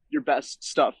out your best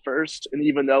stuff first. And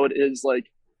even though it is like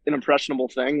an impressionable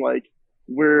thing, like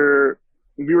we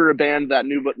were a band that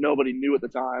knew but nobody knew at the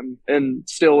time and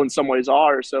still in some ways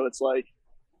are. So it's like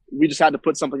we just had to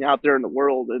put something out there in the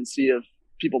world and see if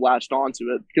people latched onto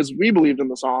it because we believed in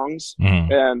the songs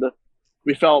and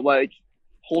we felt like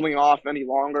holding off any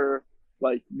longer,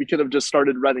 like we could have just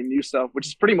started writing new stuff, which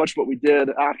is pretty much what we did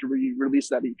after we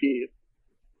released that EP.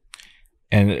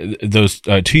 And those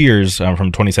 2 years from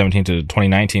 2017 to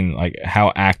 2019, like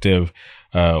how active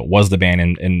was the band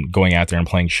in going out there and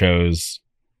playing shows?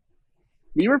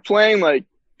 We were playing like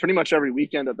pretty much every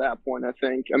weekend at that point, I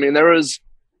think. I mean,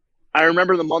 I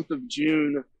remember the month of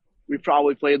June, we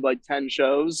probably played like 10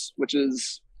 shows, which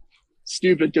is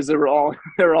stupid because they were all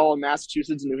in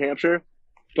Massachusetts and New Hampshire.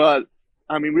 But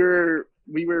I mean,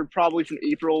 we were probably from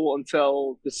April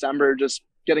until December just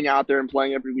getting out there and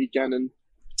playing every weekend and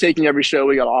taking every show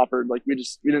we got offered. Like we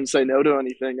didn't say no to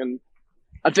anything. And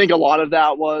I think a lot of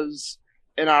that was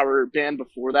in our band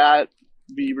before that.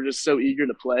 We were just so eager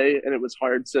to play and it was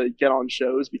hard to get on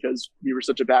shows because we were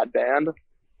such a bad band.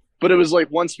 But it was like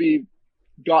once we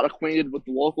got acquainted with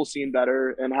the local scene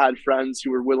better and had friends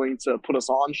who were willing to put us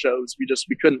on shows,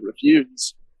 we couldn't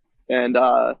refuse. And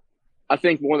I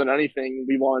think more than anything,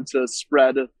 we wanted to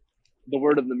spread the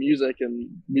word of the music, and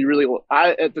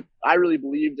I really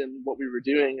believed in what we were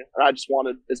doing, and I just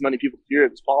wanted as many people to hear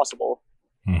it as possible.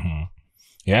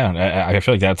 Yeah, I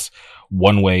feel like that's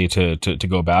one way to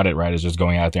go about it, right? Is just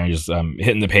going out there and just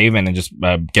hitting the pavement and just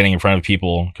getting in front of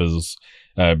people, because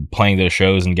playing those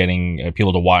shows and getting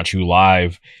people to watch you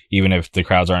live, even if the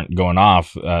crowds aren't going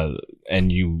off,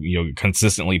 and you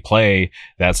consistently play,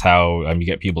 that's how you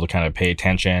get people to kind of pay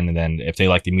attention. And then if they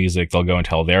like the music, they'll go and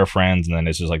tell their friends, and then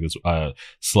it's just like this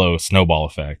slow snowball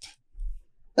effect.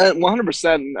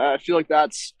 100%. I feel like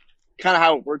that's kind of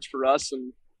how it works for us.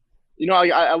 And you know,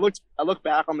 I look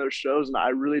back on those shows and I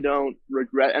really don't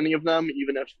regret any of them,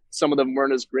 even if some of them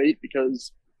weren't as great,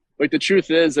 because like the truth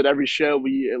is that every show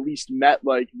we at least met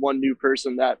like one new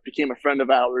person that became a friend of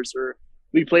ours, or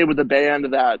we played with a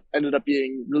band that ended up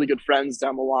being really good friends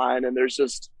down the line. And there's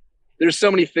so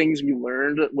many things we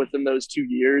learned within those 2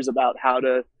 years about how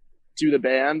to do the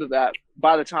band, that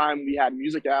by the time we had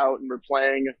music out and we're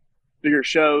playing bigger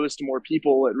shows to more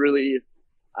people, it really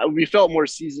we felt more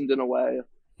seasoned in a way.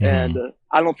 And Hmm.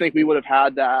 I don't think we would have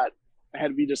had that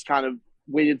had we just kind of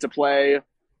waited to play.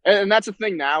 And that's the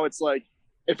thing now. It's like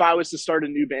if I was to start a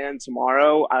new band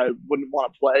tomorrow, I wouldn't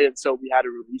want to play until we had a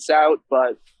release out.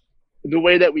 But the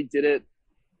way that we did it,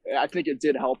 I think it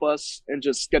did help us in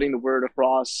just getting the word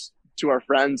across to our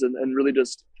friends and really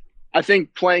just, I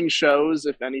think playing shows,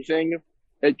 if anything,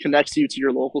 it connects you to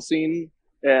your local scene.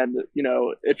 And, you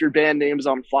know, if your band name is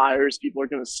on flyers, people are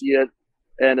going to see it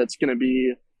and it's going to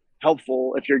be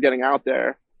helpful if you're getting out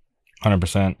there.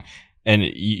 100%. And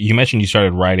you mentioned you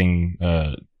started writing,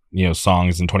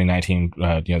 songs in 2019,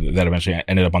 that eventually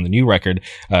ended up on the new record.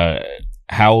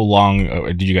 How long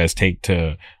did you guys take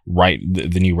to write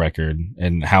the new record,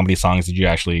 and how many songs did you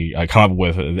actually come up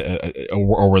with,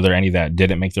 or were there any that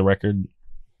didn't make the record?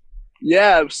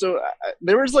 Yeah, so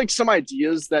there was like some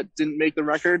ideas that didn't make the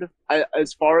record.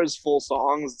 As far as full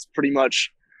songs, it's pretty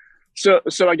much so.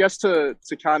 I guess to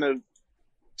kind of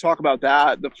talk about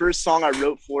that, the first song I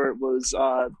wrote for it was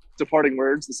 "Departing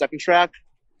Words," the second track,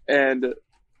 and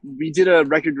we did a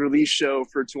record release show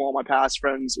for "To All My Past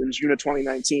Friends" in June of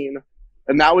 2019,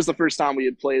 and that was the first time we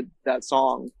had played that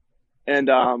song. And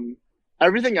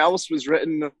everything else was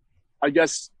written, I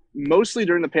guess, mostly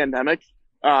during the pandemic.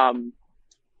 Um,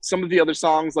 some of the other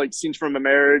songs, like "Scenes from a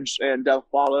Marriage" and "Death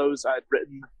Follows," I'd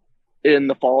written in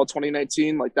the fall of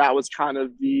 2019. Like that was kind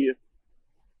of the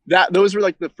that those were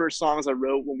like the first songs I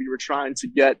wrote when we were trying to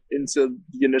get into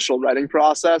the initial writing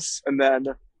process. And then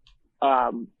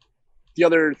um, the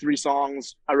other three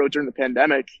songs I wrote during the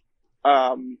pandemic.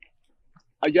 Um,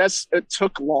 I guess it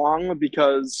took long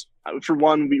because, for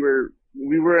one, we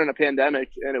were in a pandemic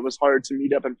and it was hard to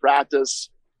meet up and practice.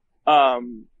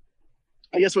 Um,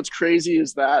 I guess what's crazy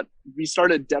is that we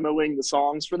started demoing the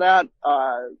songs for that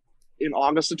in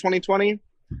August of 2020,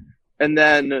 and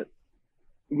then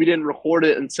we didn't record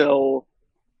it until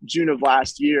June of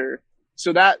last year.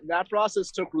 So that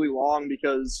process took really long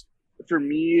because for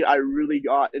me, I really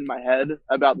got in my head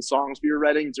about the songs we were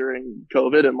writing during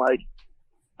COVID, and like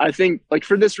I think like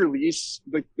for this release,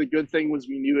 the good thing was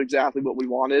we knew exactly what we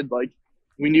wanted. Like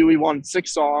we knew we wanted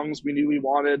 6 songs. We knew we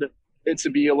wanted it to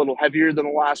be a little heavier than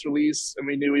the last release, and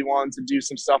we knew we wanted to do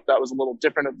some stuff that was a little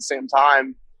different at the same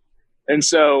time. And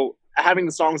so having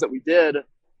the songs that we did,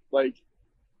 like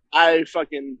I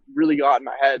fucking really got in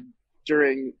my head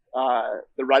during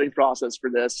the writing process for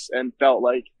this, and felt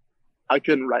like I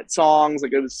couldn't write songs.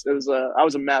 Like I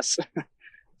was a mess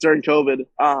during COVID.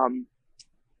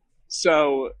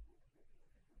 So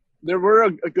there were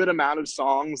a good amount of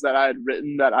songs that I had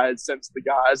written that I had sent to the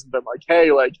guys and been like,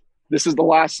 hey, like this is the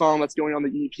last song that's going on the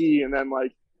EP, and then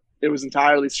like it was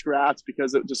entirely scrapped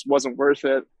because it just wasn't worth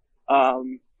it.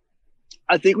 Um,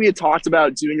 I think we had talked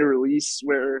about doing a release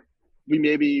where we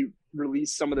maybe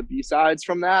release some of the B sides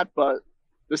from that, but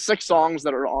the 6 songs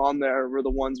that are on there were the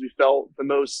ones we felt the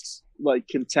most like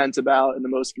content about and the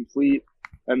most complete,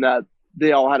 and that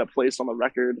they all had a place on the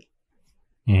record.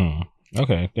 Hmm.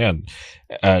 Okay, yeah.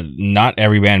 Not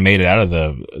every band made it out of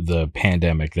the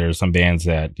pandemic. There's some bands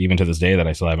that even to this day that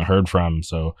I still haven't heard from.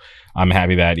 So I'm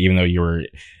happy that even though you were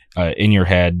in your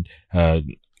head,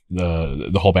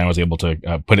 the whole band was able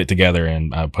to put it together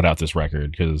and put out this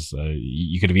record, because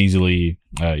you could have easily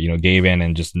gave in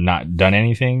and just not done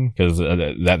anything, because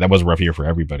that was a rough year for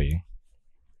everybody.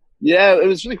 Yeah, it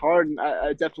was really hard, and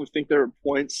I definitely think there were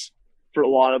points for a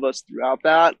lot of us throughout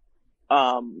that.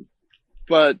 Um,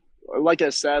 but like I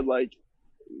said, like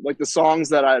the songs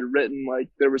that I had written, like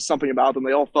there was something about them.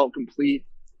 They all felt complete,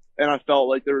 and I felt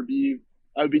like I would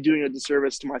be doing a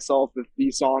disservice to myself if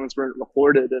these songs weren't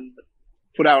recorded and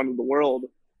put out into the world.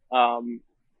 Um,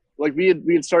 like we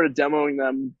had started demoing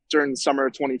them during the summer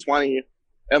of 2020,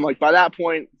 and like by that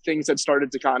point, things had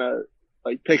started to kind of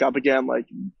like pick up again. Like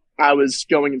I was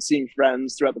going and seeing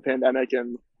friends throughout the pandemic,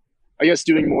 and I guess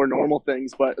doing more normal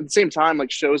things. But at the same time,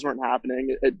 like shows weren't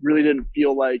happening. It really didn't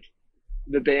feel like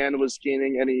the band was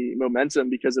gaining any momentum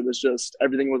because it was just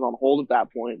everything was on hold at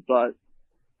that point. But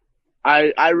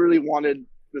I really wanted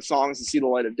the songs to see the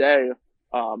light of day,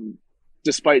 um,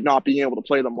 despite not being able to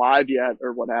play them live yet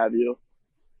or what have you.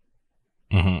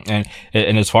 Hmm.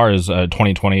 And as far as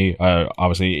 2020,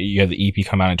 obviously you had the EP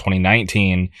come out in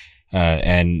 2019,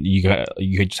 and you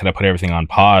just had to put everything on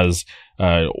pause.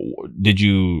 Uh, did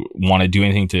you want to do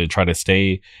anything to try to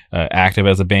stay active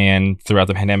as a band throughout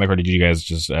the pandemic, or did you guys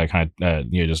just kind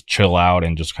of just chill out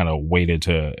and just kind of waited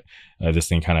to this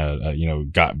thing kind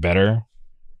of got better?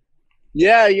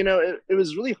 Yeah, it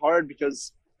was really hard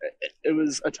because it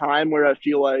was a time where I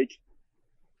feel like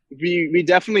we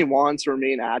definitely wanted to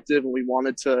remain active and we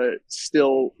wanted to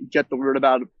still get the word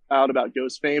out about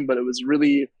Ghost Fame, but it was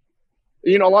really,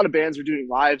 a lot of bands were doing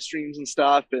live streams and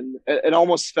stuff, and it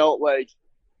almost felt like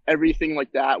everything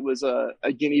like that was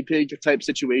a guinea pig type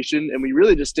situation, and we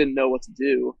really just didn't know what to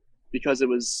do because it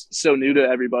was so new to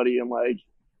everybody. And like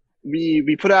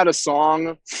we put out a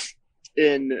song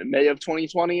in May of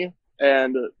 2020,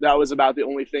 and that was about the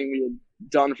only thing we had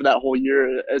done for that whole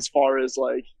year as far as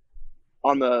like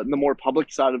on the more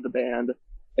public side of the band.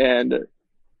 And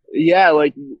yeah,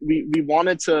 like we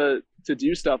wanted to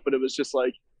do stuff, but it was just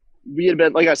like we had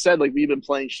been, like I said, like we've been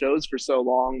playing shows for so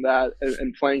long that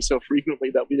and playing so frequently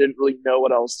that we didn't really know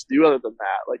what else to do other than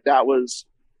that. Like that was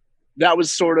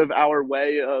sort of our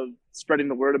way of spreading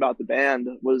the word about the band,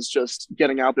 was just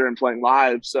getting out there and playing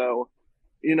live. So,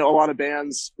 a lot of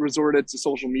bands resorted to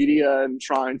social media and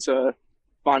trying to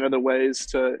find other ways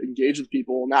to engage with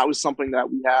people. And that was something that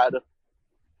we had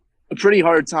a pretty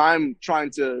hard time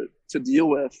trying to deal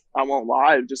with. I won't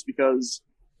lie, just because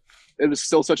it was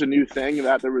still such a new thing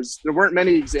that there weren't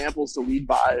many examples to lead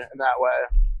by in that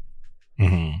way.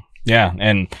 Mm-hmm. Yeah.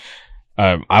 And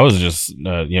I was just,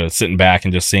 sitting back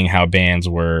and just seeing how bands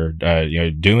were,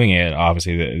 doing it.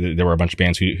 Obviously, there were a bunch of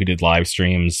bands who did live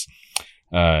streams,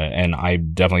 and I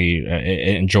definitely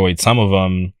enjoyed some of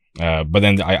them. But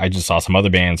then I just saw some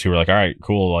other bands who were like, all right,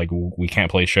 cool. Like, we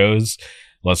can't play shows.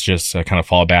 Let's just kind of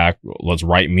fall back. Let's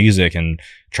write music and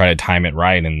try to time it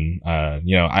right. And,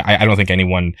 I don't think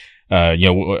anyone, I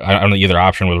don't know either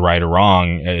option was right or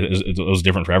wrong. It was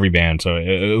different for every band. So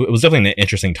it was definitely an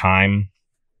interesting time.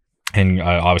 And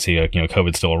obviously,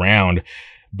 COVID's still around,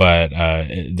 but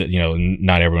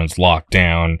not everyone's locked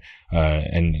down,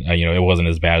 and it wasn't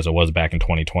as bad as it was back in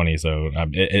 2020. So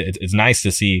it's nice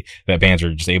to see that bands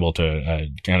are just able to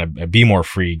kind of be more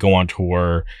free, go on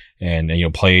tour, and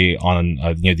play on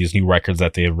these new records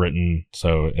that they have written.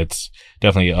 So it's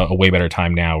definitely a way better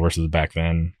time now versus back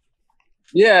then.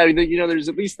 Yeah, I mean, there's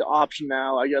at least the option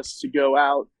now, I guess, to go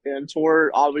out and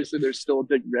tour. Obviously, there's still a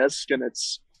big risk, and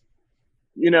it's.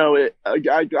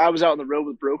 I was out on the road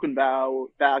with Broken Bow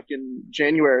back in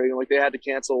January, and like they had to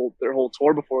cancel their whole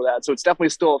tour before that. So it's definitely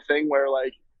still a thing where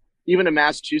like even in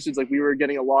Massachusetts, like we were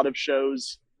getting a lot of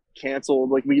shows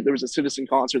canceled. Like there was a Citizen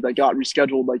concert that got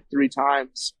rescheduled like 3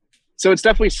 times. So it's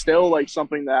definitely still like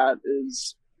something that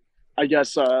is, I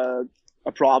guess, a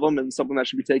problem and something that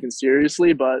should be taken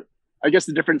seriously. But I guess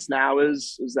the difference now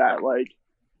is that like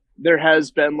there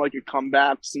has been like a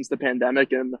comeback since the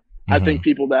pandemic, and I think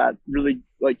people that really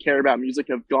like care about music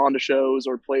have gone to shows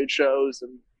or played shows,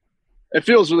 and it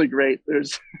feels really great.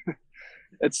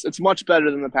 It's much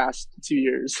better than the past 2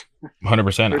 years.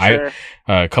 100%. Sure.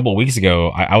 A couple of weeks ago,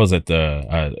 I was at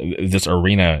this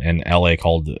arena in LA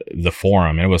called the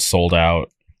Forum, and it was sold out.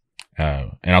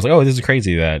 And I was like, oh, this is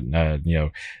crazy that,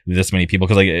 this many people,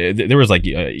 cause like there was like,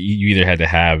 you either had to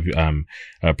have,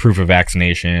 a proof of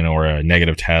vaccination or a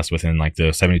negative test within like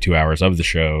the 72 hours of the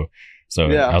show. So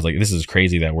yeah. I was like, this is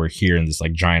crazy that we're here in this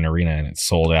like giant arena and it's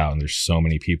sold out and there's so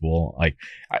many people. Like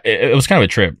it was kind of a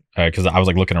trip, cause I was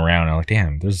like looking around and I'm like,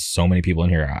 damn, there's so many people in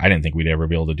here. I didn't think we'd ever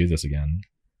be able to do this again.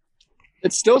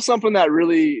 It's still something that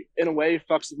really, in a way,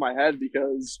 fucks with my head,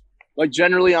 because like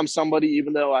generally I'm somebody,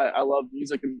 even though I love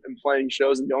music and playing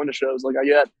shows and going to shows, like I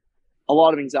get a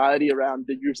lot of anxiety around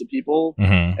big groups of people.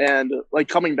 And like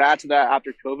coming back to that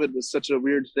after COVID was such a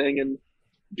weird thing. And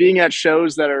being at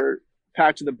shows that are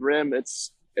packed to the brim,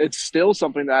 it's still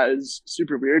something that is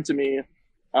super weird to me.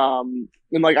 And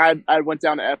like I went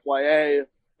down to FYA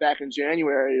back in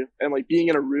January, and like being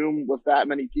in a room with that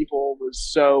many people was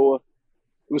so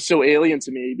alien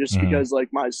to me, just because like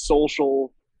my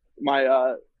social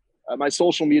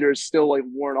meter is still like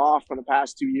worn off from the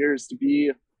past 2 years. To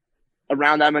be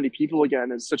around that many people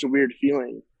again is such a weird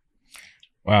feeling.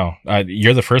 Wow.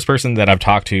 You're the first person that I've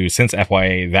talked to since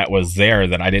FYA that was there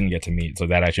that I didn't get to meet. So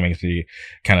that actually makes me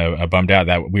kind of bummed out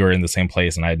that we were in the same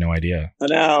place and I had no idea. I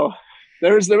know.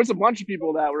 There was a bunch of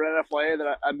people that were at FYA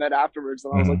that I met afterwards,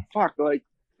 and I was like, fuck, like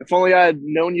if only I had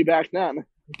known you back then.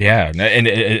 Yeah, and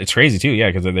it's crazy too. Yeah,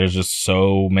 because there's just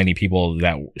so many people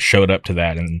that showed up to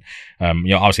that, and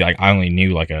obviously, like I only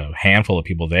knew like a handful of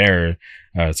people there,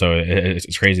 so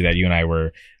it's crazy that you and I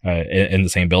were in the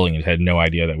same building and had no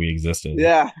idea that we existed.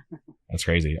 Yeah, that's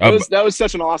crazy. That was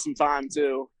such an awesome time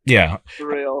too. Yeah, for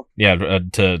real. Yeah,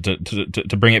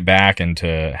 to bring it back and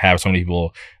to have so many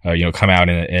people, come out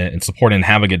and support and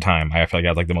have a good time. I feel like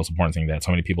that's like the most important thing, that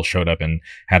so many people showed up and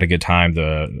had a good time.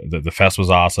 The fest was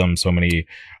awesome. So many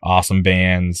awesome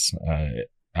bands.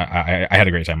 I had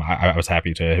a great time. I was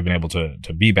happy to have been able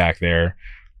to be back there.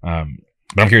 But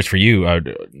I'm curious for you.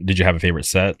 Did you have a favorite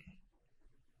set?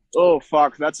 Oh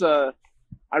fuck, that's a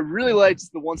I really liked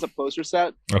the One Step Closer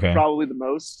set, Okay. probably the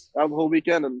most out of the whole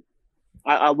weekend, and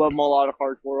I love Melodic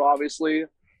Hardcore. Obviously,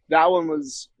 that one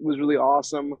was really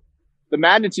awesome. The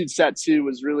Magnitude set too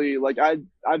was really like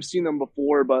I've seen them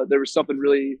before, but there was something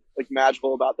really like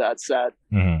magical about that set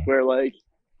Mm-hmm. where like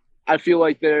I feel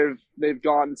like they've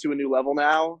gone to a new level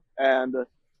now, and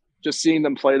just seeing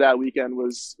them play that weekend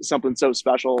was something so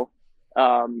special.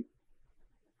 Um,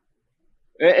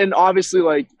 and obviously,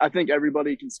 like I think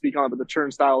everybody can speak on it, but the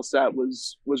Turnstile set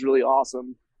was really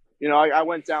awesome. You know, I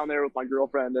went down there with my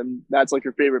girlfriend, and that's like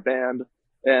her favorite band,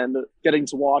 and getting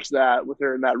to watch that with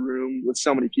her in that room with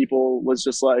so many people was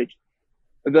just like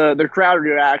the crowd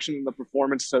reaction and the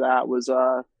performance to that was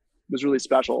really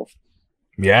special.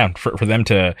 Yeah, for them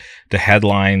to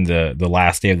headline the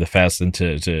last day of the fest and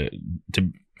to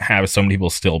have so many people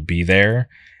still be there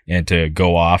and to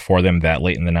go off for them that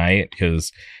late in the night,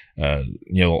 because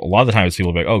you know, a lot of the times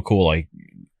people be like, oh cool, like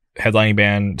headlining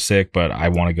band, sick, but I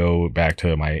want to go back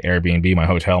to my Airbnb, my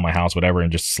hotel, my house, whatever,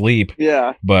 and just sleep.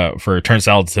 Yeah. But for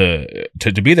Turnstile to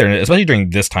be there, especially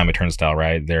during this time of Turnstile,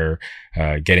 right? They're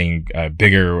getting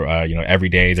bigger, you know, every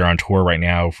day. They're on tour right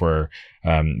now for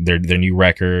their new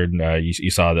record.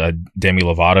 You saw Demi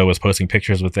Lovato was posting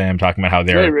pictures with them, talking about how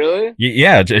they're Wait, really?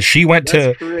 Yeah, she went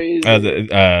That's to crazy.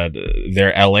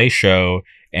 their LA show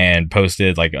and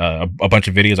posted like a bunch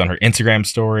of videos on her Instagram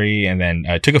story, and then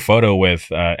took a photo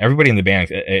with everybody in the band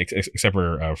except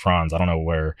for Franz. I don't know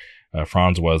where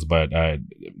Franz was, but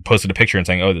posted a picture and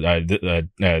saying,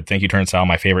 "Oh, thank you, Turnstile,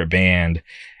 my favorite band."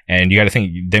 And you got to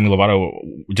think, Demi Lovato,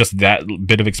 just that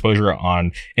bit of exposure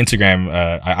on Instagram.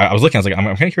 I was looking, I was like, I'm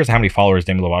kind of curious how many followers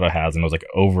Demi Lovato has, and it was like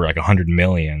over like 100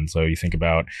 million. So you think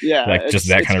about like just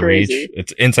that kind of crazy. reach,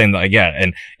 it's insane. Like, yeah,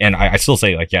 and I still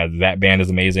say like, yeah, that band is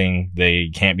amazing. They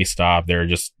can't be stopped. They're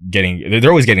just they're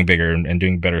always getting bigger and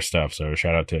doing better stuff. So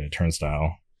shout out to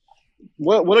Turnstile.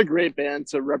 What a great band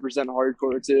to represent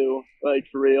hardcore too. Like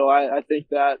for real, I think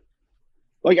that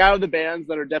like out of the bands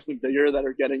that are definitely bigger that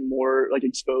are getting more like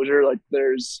exposure, like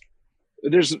there's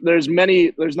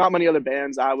not many other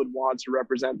bands I would want to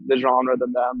represent the genre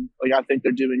than them. Like I think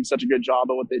they're doing such a good job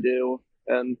at what they do,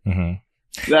 and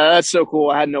that's so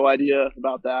cool. I had no idea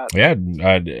about that. Yeah,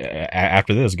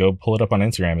 after this, go pull it up on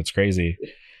Instagram. It's crazy.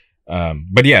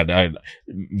 But yeah,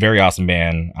 very awesome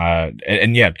band.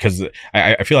 And yeah, because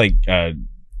I feel like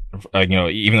you know,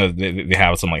 even though they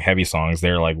have some like heavy songs,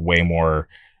 they're like way more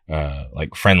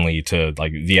like friendly to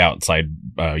like the outside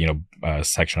you know,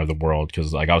 section of the world,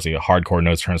 because like obviously hardcore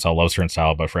knows Turnstile, loves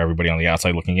Turnstile, but for everybody on the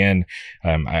outside looking in,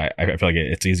 I feel like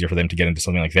it's easier for them to get into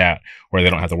something like that where they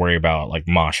don't have to worry about like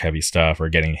mosh heavy stuff or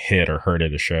getting hit or hurt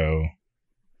at a show.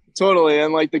 Totally.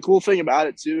 And like the cool thing about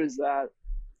it too is that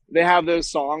they have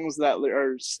those songs that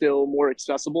are still more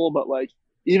accessible, but like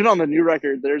even on the new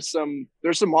record, there's some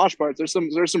mosh parts, there's some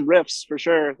riffs for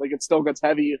sure. Like it still gets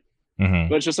heavy,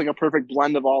 but it's just like a perfect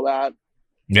blend of all that.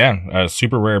 Yeah, a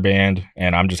super rare band,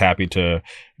 and I'm just happy to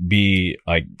be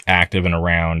like active and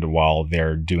around while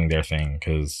they're doing their thing,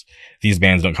 because these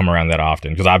bands don't come around that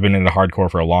often. Because I've been into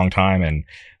hardcore for a long time, and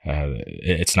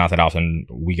it's not that often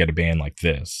we get a band like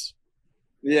this.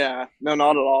 Yeah, no,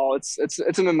 not at all. It's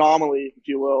an anomaly, if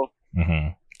you will.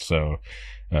 So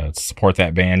support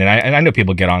that band, and I know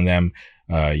people get on them,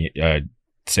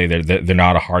 say they're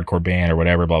not a hardcore band or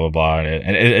whatever, blah blah blah,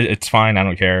 and it's fine. I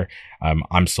don't care.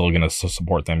 I'm still gonna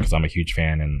support them because I'm a huge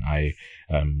fan, and I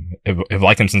have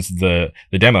liked them since the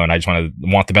demo, and I just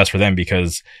want the best for them,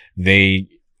 because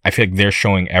I feel like they're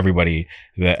showing everybody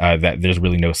that that there's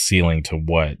really no ceiling to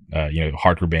what you know,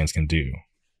 hardcore bands can do.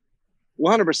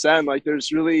 100%. Like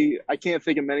there's really, I can't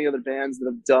think of many other bands that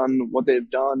have done what they've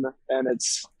done, and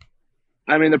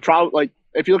I mean, they're probably like,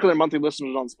 if you look at their monthly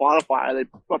listeners on Spotify, they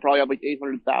probably have like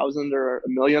 800,000 or a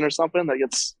million or something. Like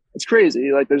it's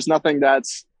crazy. Like there's nothing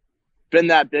that's been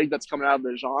that big that's coming out of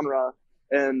the genre.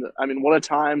 And I mean, what a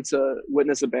time to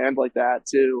witness a band like that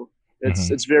too.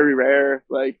 It's very rare.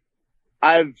 Like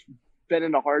I've been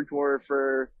into hardcore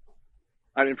for,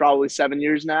 I mean, probably 7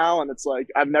 years now. And it's like,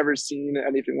 I've never seen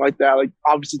anything like that. Like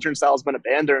obviously Turnstile has been a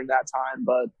band during that time,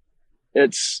 but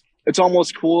it's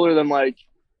almost cooler than like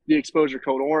the exposure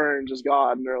Code Orange has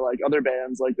gotten, or like other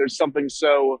bands. Like there's something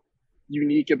so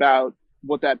unique about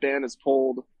what that band has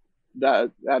pulled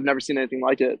that I've never seen anything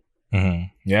like it.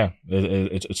 Yeah,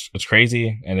 it's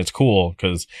crazy, and it's cool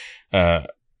because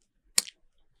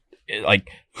like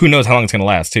who knows how long it's gonna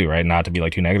last too, right? Not to be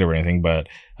like too negative or anything, but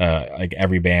like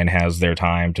every band has their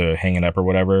time to hang it up or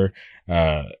whatever,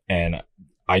 and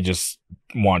I just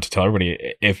want to tell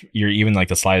everybody, if you're even like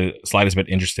the slightest bit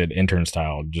interested in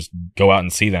Turnstile, just go out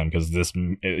and see them, because this,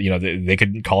 you know, they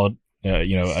could call it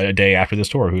a day after this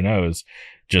tour. Who knows?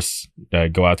 Just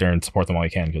go out there and support them all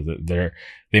you can, because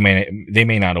they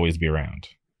may not always be around.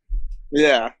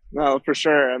 Yeah, no, for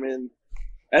sure. I mean,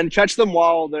 and catch them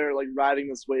while they're like riding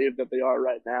this wave that they are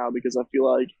right now, because I feel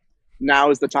like now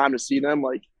is the time to see them.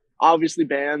 Like, obviously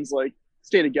bands like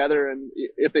stay together, and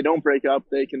if they don't break up,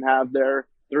 they can have their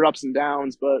ups and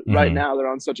downs, but right now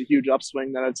they're on such a huge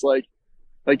upswing that it's like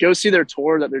go see their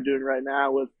tour that they're doing right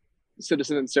now with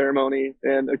Citizen and Ceremony,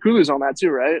 and Akulu's on that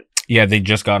too, right? Yeah, they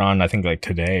just got on, I think, like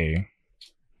today.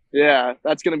 Yeah,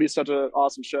 that's going to be such an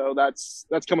awesome show. That's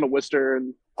coming to Worcester,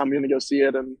 and I'm going to go see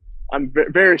it, and I'm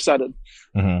very excited.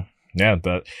 Mm-hmm. Yeah,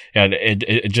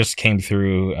 it just came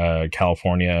through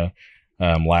California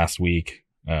last week,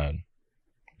 and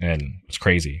it's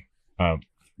crazy.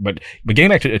 But getting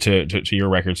back to your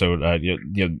record, so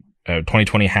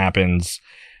 2020 happens,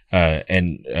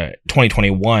 and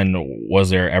 2021, was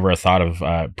there ever a thought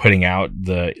of putting out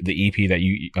the EP that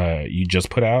you just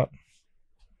put out?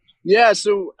 Yeah,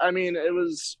 so I mean, it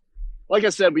was like I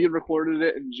said, we had recorded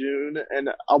it in June, and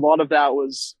a lot of that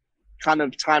was kind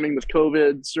of timing with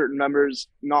COVID, certain members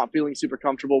not feeling super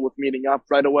comfortable with meeting up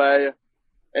right away.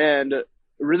 And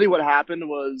really what happened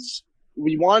was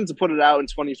we wanted to put it out in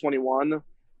 2021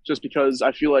 just because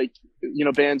I feel like,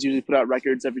 bands usually put out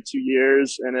records every 2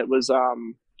 years. And it was,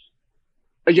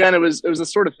 again, it was a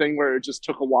sort of thing where it just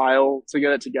took a while to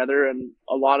get it together. And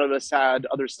a lot of us had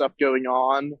other stuff going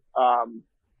on.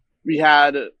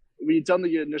 We'd done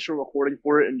the initial recording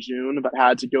for it in June, but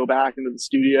had to go back into the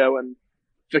studio and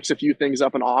fix a few things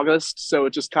up in August. So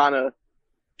it just kind of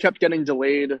kept getting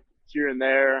delayed here and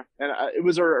there. And it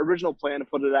was our original plan to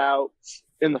put it out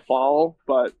in the fall,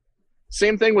 but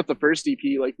same thing with the first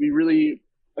EP. Like, we really,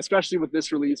 especially with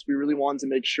this release, we really wanted to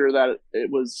make sure that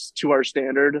it was to our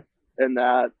standard, and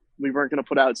that we weren't going to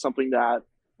put out something that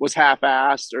was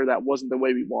half-assed or that wasn't the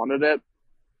way we wanted it.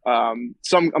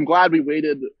 So I'm glad we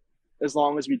waited as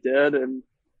long as we did. And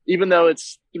even though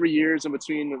it's 3 years in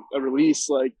between a release,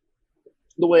 like,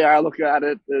 the way I look at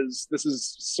it is this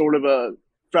is sort of a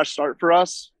fresh start for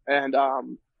us. And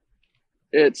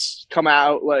it's come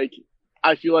out, like,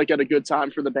 I feel like at a good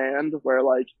time for the band, where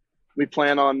like we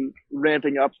plan on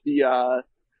ramping up the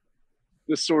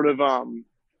sort of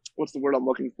what's the word I'm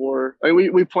looking for? Like,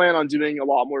 we plan on doing a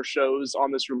lot more shows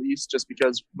on this release, just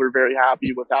because we're very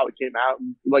happy with how it came out,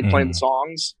 and we like playing the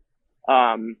songs.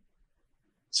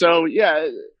 So yeah,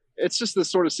 it's just the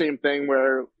sort of same thing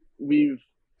where we've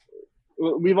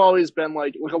always been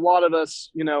like a lot of us,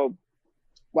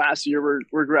 last year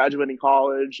we're graduating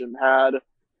college and had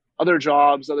other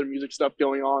jobs, other music stuff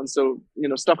going on. So,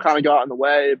 stuff kind of got in the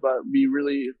way, but we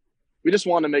just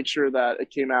wanted to make sure that it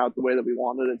came out the way that we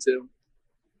wanted it to.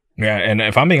 Yeah. And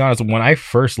if I'm being honest, when I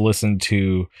first listened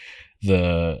to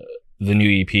the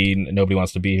new EP, Nobody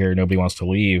Wants to Be Here, Nobody Wants to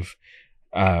Leave,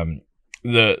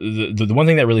 the one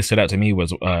thing that really stood out to me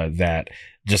was that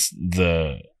just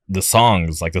the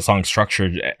songs, like the song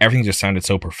structure, everything just sounded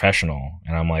so professional.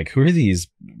 And I'm like, who are these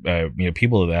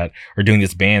people that are doing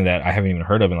this band that I haven't even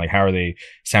heard of, and like, how are they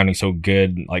sounding so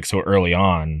good like so early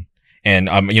on? And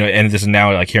and this is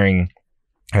now like hearing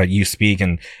you speak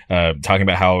and talking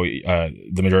about how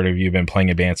the majority of you have been playing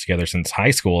in bands together since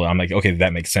high school. I'm like, okay,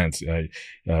 that makes sense.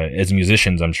 As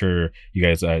musicians, I'm sure you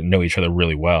guys know each other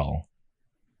really well.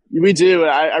 We do.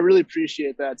 I really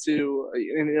appreciate that too.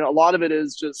 And a lot of it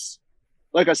is just,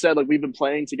 like I said, like, we've been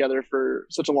playing together for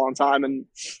such a long time, and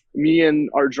me and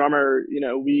our drummer,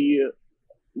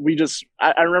 we just,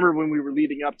 I remember when we were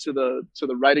leading up to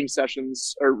the writing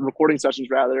sessions, or recording sessions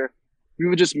rather, we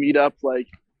would just meet up. Like,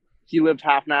 he lived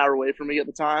half an hour away from me at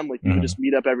the time. Like, we would just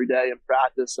meet up every day and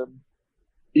practice. And,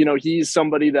 he's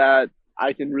somebody that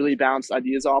I can really bounce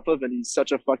ideas off of, and he's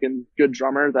such a fucking good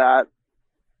drummer that,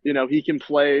 he can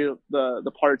play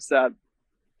the parts that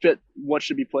fit what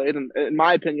should be played. And in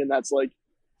my opinion, that's like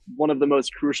one of the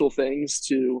most crucial things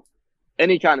to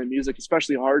any kind of music,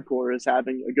 especially hardcore, is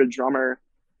having a good drummer.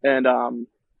 And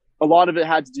a lot of it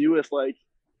had to do with like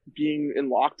being in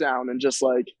lockdown and just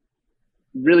like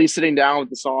really sitting down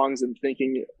with the songs and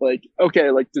thinking like,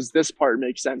 okay, like, does this part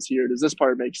make sense here? Does this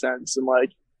part make sense? And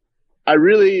like, I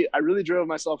really drove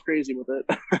myself crazy with it.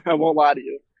 I won't lie to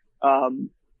you.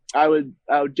 I would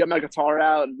get my guitar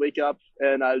out and wake up,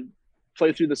 and I'd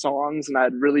play through the songs, and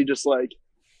I'd really just like,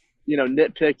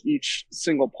 nitpick each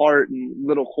single part and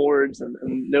little chords and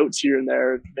notes here and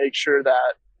there, and make sure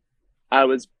that I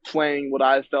was playing what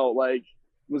I felt like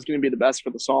was going to be the best for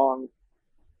the song.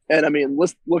 And I mean,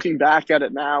 looking back at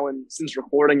it now, and since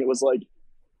recording, it was like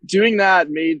doing that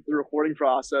made the recording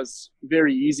process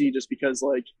very easy, just because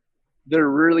like there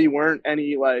really weren't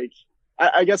any like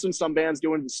I guess when some bands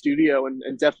go into the studio, and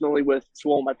definitely with To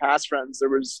All My Past Friends, there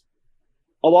was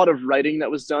a lot of writing that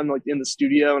was done like in the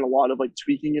studio and a lot of like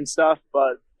tweaking and stuff.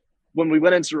 But when we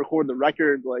went in to record the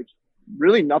record, like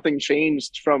really nothing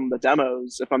changed from the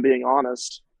demos, if I'm being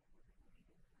honest.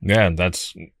 Yeah,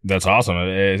 that's awesome.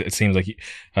 It seems like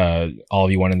all of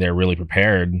you went in there really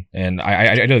prepared, and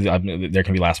I know that there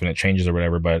can be last minute changes or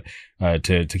whatever, but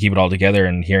to keep it all together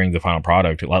and hearing the final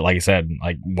product, like I said,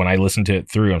 like when I listened to it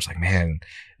through, I was like, man,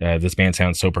 this band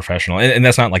sounds so professional, and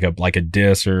that's not like a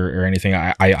diss or anything.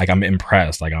 I'm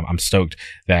impressed. Like I'm stoked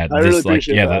that I really this like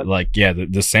appreciate yeah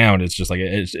that. the sound is just like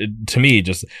to me,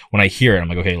 just when I hear it, I'm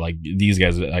like, okay, like these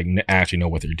guys like actually know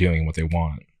what they're doing, what they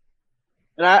want.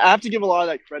 And I have to give a lot of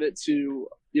that credit to,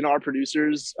 you know, our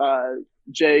producers,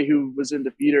 Jay, who was in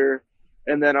Defeater,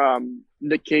 and then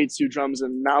Nick Cates, who drums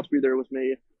and Mouth Breather with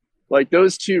me. Like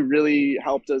those two really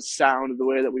helped us sound the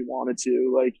way that we wanted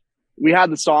to. Like we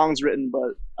had the songs written,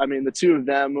 but I mean the two of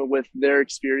them with their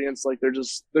experience, like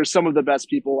they're some of the best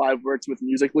people I've worked with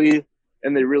musically,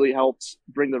 and they really helped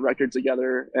bring the record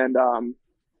together. And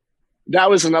that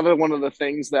was another one of the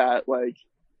things that like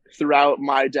throughout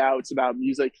my doubts about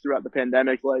music throughout the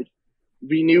pandemic, like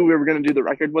we knew we were going to do the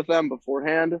record with them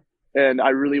beforehand, and I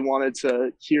really wanted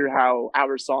to hear how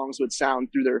our songs would sound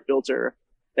through their filter.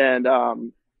 And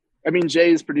I mean,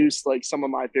 Jay's produced like some of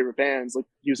my favorite bands, like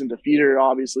he was in Defeater,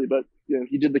 obviously, but you know,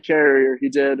 he did The Carrier, he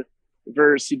did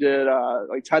Verse, he did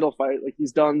like Title Fight. Like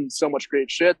he's done so much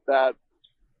great shit that,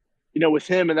 you know, with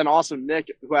him and then also Nick,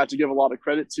 who I have to give a lot of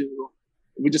credit to,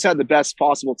 we just had the best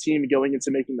possible team going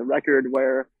into making the record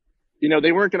where, you know,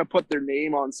 they weren't going to put their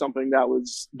name on something that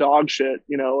was dog shit.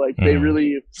 You know, like they Mm.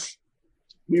 really,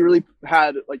 we really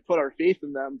had like put our faith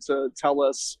in them to tell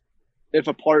us if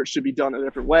a part should be done a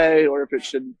different way or if it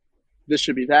should, this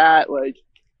should be that. Like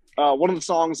one of the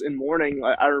songs in Morning,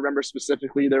 I remember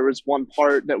specifically there was one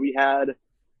part that we had,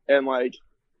 and like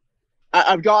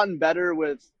I've gotten better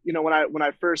with, you know, when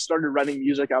I first started writing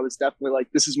music, I was definitely like,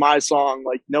 this is my song,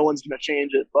 like no one's gonna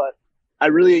change it. But I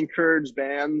really encourage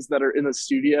bands that are in the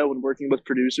studio and working with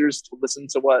producers to listen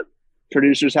to what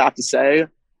producers have to say,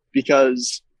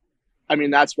 because I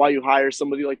mean that's why you hire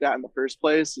somebody like that in the first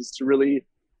place, is to really,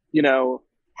 you know,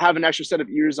 have an extra set of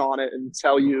ears on it and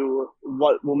tell you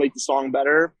what will make the song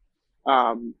better.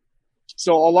 Um,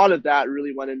 so a lot of that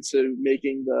really went into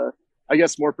making the, I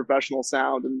guess, more professional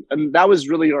sound, and that was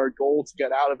really our goal to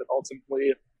get out of it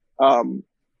ultimately. Um,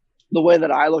 the way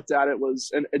that I looked at it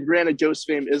was, and granted, Ghost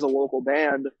Fame is a local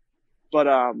band, but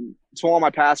To All My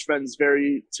Past Friends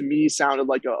very, to me, sounded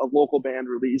like a local band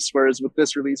release. Whereas with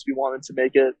this release, we wanted to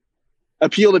make it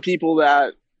appeal to people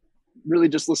that really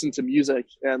just listen to music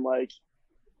and like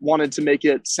wanted to make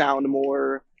it sound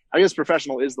more, I guess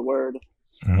professional is the word.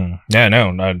 Mhm. Yeah,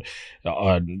 no,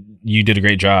 you did a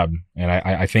great job, and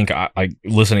I think I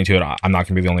listening to it, I'm not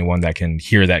gonna be the only one that can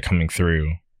hear that coming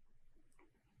through.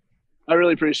 I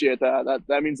really appreciate that.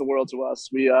 That means the world to us.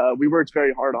 We worked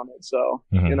very hard on it, so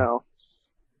you Hmm. know.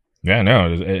 Yeah,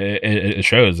 no, it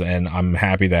shows, and I'm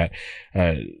happy that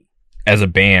uh, as a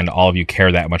band, all of you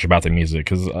care that much about the music,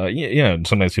 because you know,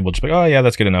 sometimes people just be like, oh yeah,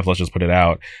 that's good enough, let's just put it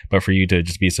out. But for you to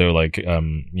just be so like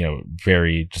you know,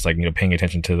 very just like, you know, paying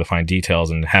attention to the fine details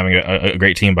and having a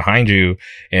great team behind you,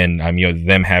 and you know,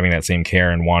 them having that same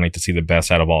care and wanting to see the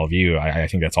best out of all of you, I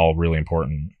think that's all really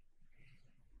important.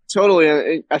 Totally.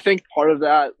 And I think part of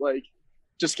that, like,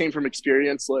 just came from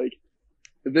experience. Like,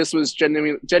 this was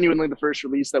genuinely the first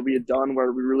release that we had done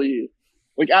where we really,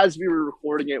 like, as we were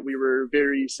recording it, we were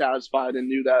very satisfied and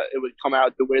knew that it would come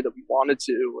out the way that we wanted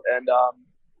to. And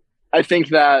I think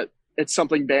that it's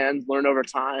something bands learn over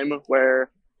time where,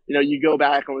 you know, you go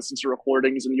back and listen to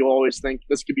recordings and you always think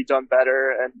this could be done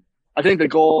better. And I think the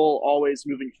goal always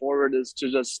moving forward is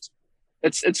to just,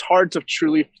 it's hard to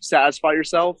truly satisfy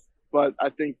yourself, but I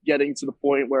think getting to the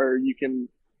point where you can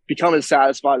become as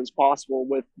satisfied as possible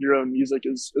with your own music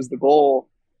is the goal.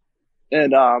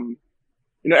 And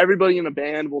you know, everybody in a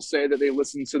band will say that they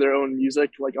listen to their own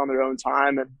music like on their own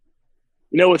time. And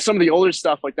you know, with some of the older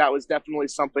stuff, like that was definitely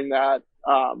something that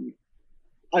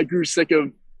I grew sick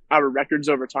of our records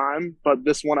over time. But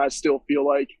this one, I still feel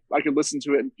like I could listen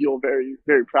to it and feel very,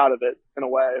 very proud of it in a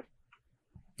way.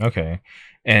 Okay.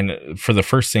 And for the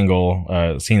first single,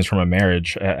 "Scenes from a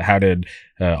Marriage," how did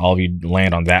all of you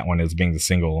land on that one as being the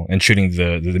single and shooting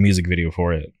the music video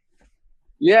for it?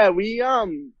 Yeah, we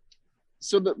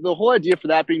so the whole idea for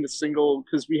that being the single,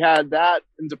 because we had that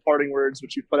in Departing Words,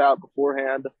 which we put out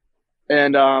beforehand,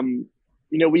 and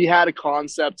you know, we had a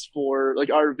concept for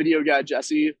like our video guy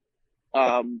Jesse.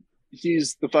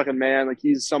 He's the fucking man. Like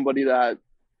he's somebody that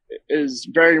is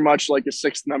very much like a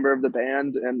sixth member of the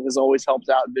band and has always helped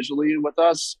out visually with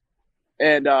us.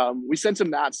 And we sent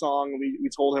him that song. We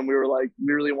told him we were like,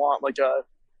 we really want like a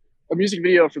music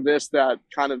video for this that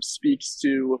kind of speaks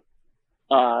to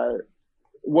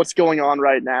what's going on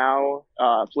right now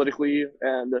politically,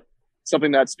 and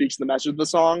something that speaks to the message of the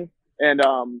song. And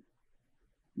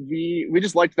we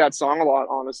just liked that song a lot,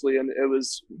 honestly. And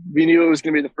we knew it was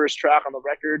going to be the first track on the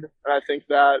record. And I think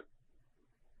that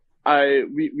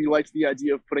we liked the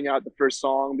idea of putting out the first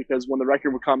song because when the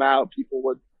record would come out, people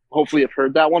would hopefully have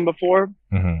heard that one before.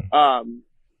 Mm-hmm.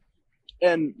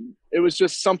 And it was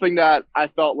just something that I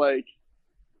felt like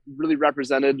really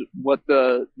represented what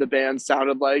the band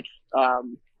sounded like.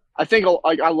 I think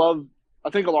like I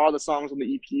think a lot of the songs on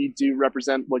the EP do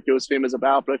represent what Ghost Fame is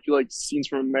about, but I feel like Scenes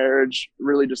from a Marriage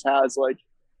really just has like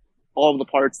all of the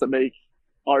parts that make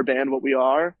our band what we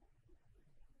are.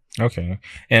 Okay.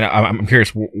 And I'm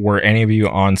curious, were any of you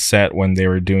on set when they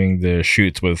were doing the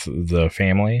shoots with the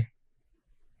family?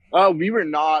 We were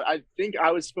not. I think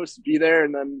I was supposed to be there,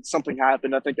 and then something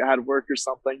happened. I think I had work or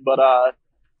something. But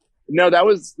no,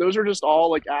 those were just all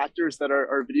like actors that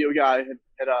our video guy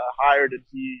had hired, and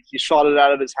he shot it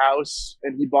out of his house,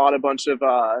 and he bought a bunch of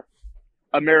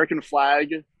American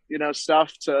flag,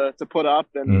 stuff to put up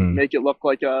and make it look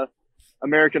like a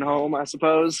American home, I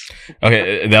suppose.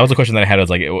 Okay, that was the question that I had.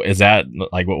 Was like, is that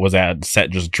like, what was that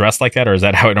set just dressed like that, or is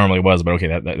that how it normally was? But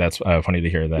okay, that's funny to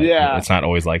hear that. Yeah, it's not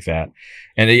always like that.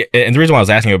 And the reason why I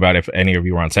was asking about if any of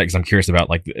you were on set, because I'm curious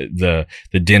about like the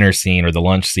dinner scene or the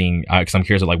lunch scene, because I'm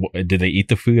curious, like, did they eat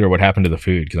the food or what happened to the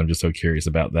food? Because I'm just so curious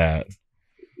about that.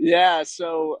 Yeah,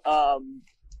 so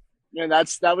and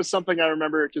that was something I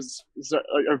remember because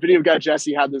our video guy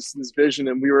Jesse had this vision,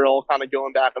 and we were all kind of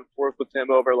going back and forth with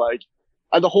him over like.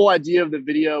 The whole idea of the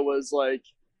video was like,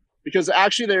 because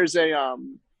actually he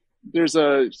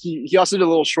also did a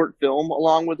little short film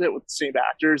along with it with the same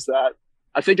actors that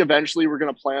I think eventually we're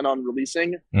going to plan on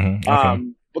releasing. Mm-hmm. Okay.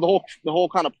 But the whole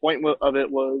kind of point of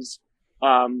it was,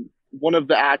 one of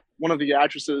the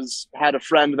actresses had a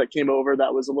friend that came over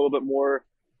that was a little bit more,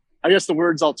 I guess the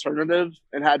word's alternative,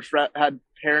 and had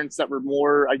parents that were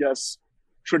more, I guess,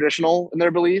 traditional in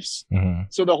their beliefs. Mm-hmm.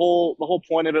 So the whole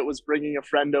point of it was bringing a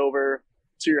friend over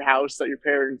to your house that your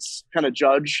parents kind of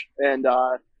judge and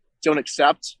don't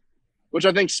accept, which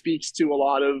I think speaks to a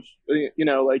lot of,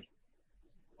 like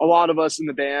a lot of us in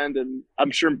the band. And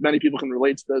I'm sure many people can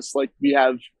relate to this. Like we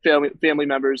have family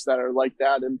members that are like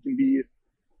that and can be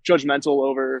judgmental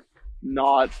over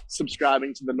not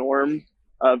subscribing to the norm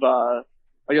of, I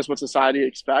guess, what society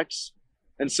expects.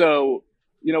 And so,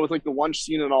 with like the lunch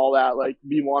scene and all that, like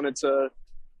we wanted to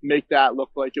make that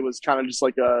look like it was kind of just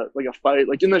like a fight,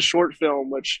 like in the short film,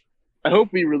 which I hope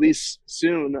we release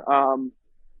soon.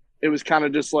 It was kind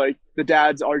of just like the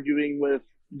dad's arguing with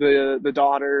the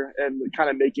daughter and kind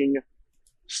of making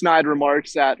snide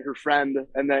remarks at her friend,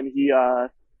 and then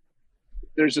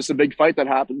there's just a big fight that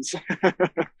happens.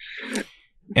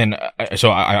 And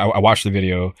so I watched the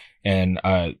video, and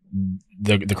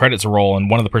the credits roll, and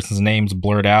one of the person's names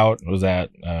blurred out. Was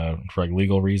that for like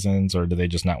legal reasons, or did they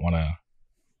just not want to?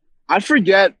 I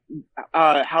forget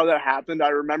how that happened. I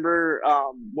remember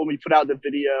when we put out the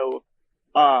video,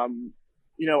 our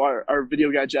video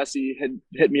guy Jesse had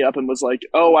hit me up and was like,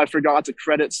 "Oh, I forgot to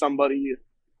credit somebody.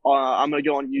 I'm gonna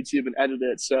go on YouTube and edit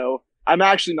it." So I'm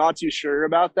actually not too sure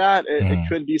about that. It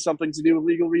could be something to do with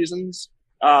legal reasons,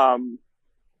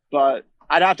 but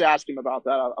I'd have to ask him about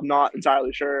that. I'm not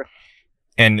entirely sure.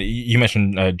 And you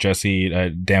mentioned Jesse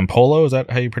Dampolo. Is that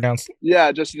how you pronounce it?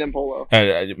 Yeah, Jesse Dampolo.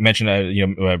 Mentioned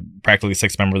practically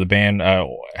sixth member of the band.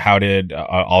 How did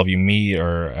all of you meet,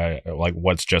 or like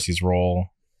what's Jesse's role?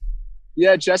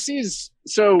 Yeah,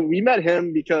 so we met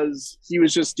him because he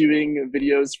was just doing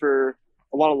videos for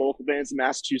a lot of local bands in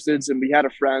Massachusetts, and we had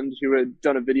a friend who had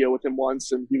done a video with him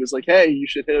once, and he was like, "Hey, you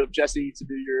should hit up Jesse to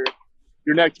do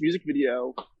your next music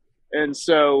video." And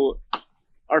so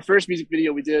our first music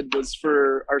video we did was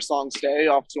for our song Stay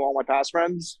off To All My Past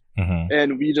Friends. Mm-hmm.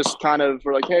 And we just kind of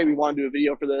were like, hey, we want to do a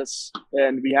video for this.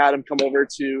 And we had him come over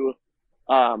to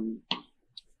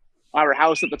our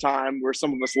house at the time where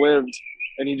some of us lived,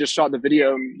 and he just shot the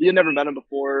video. We had never met him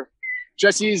before.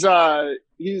 Jesse's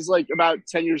he's like about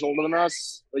 10 years older than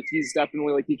us. Like he's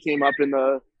definitely like, he came up in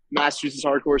the Massachusetts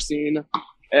hardcore scene.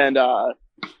 And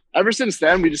ever since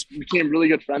then, we just became really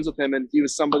good friends with him. And he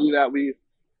was somebody that we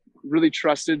really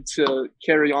trusted to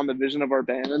carry on the vision of our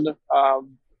band.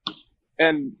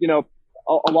 And,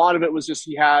 a lot of it was just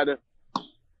he had a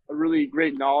really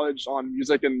great knowledge on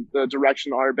music and the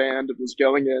direction our band was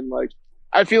going in. Like,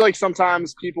 I feel like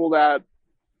sometimes people that,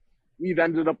 we've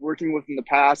ended up working with in the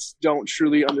past don't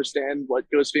truly understand what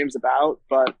Ghost Fame's about.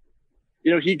 But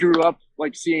he grew up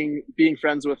like being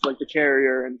friends with like the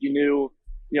Carrier, and he knew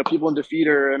people in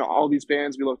Defeater and all these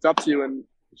bands we looked up to, and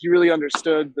he really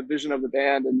understood the vision of the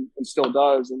band and still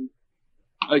does. And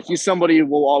like he's somebody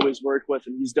we'll always work with,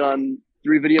 and he's done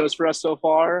 3 videos for us so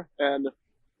far, and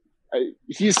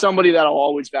he's somebody that I'll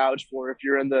always vouch for if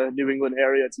you're in the New England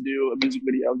area to do a music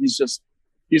video.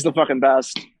 He's the fucking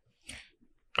best.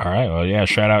 All right. Well, yeah.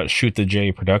 Shout out Shoot the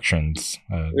J Productions.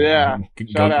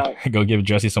 Shout out. Go give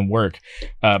Jesse some work.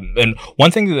 And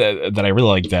one thing that I really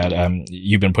like that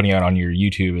you've been putting out on your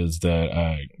YouTube is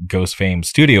the Ghost Fame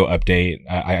studio update.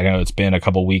 I know it's been a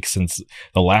couple weeks since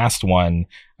the last one.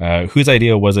 Whose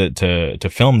idea was it to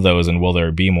film those, and will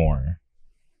there be more?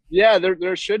 Yeah,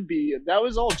 there should be. That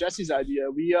was all Jesse's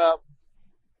idea. We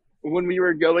when we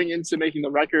were going into making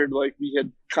the record, like we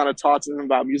had kind of talked to him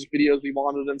about music videos we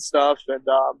wanted and stuff. And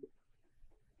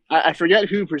I forget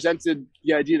who presented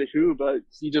the idea to who, but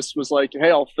he just was like, "Hey,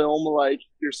 I'll film like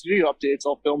your studio updates.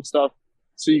 I'll film stuff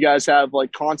so you guys have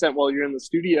like content while you're in the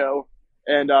studio."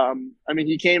 And I mean,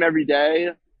 he came every day.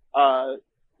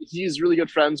 He's really good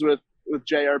friends with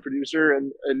Jay, our producer,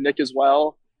 and Nick as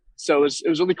well. So it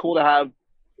was really cool to have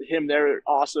him there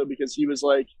also, because he was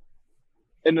like,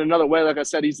 in another way, like I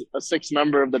said, he's a 6th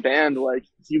member of the band. Like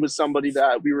he was somebody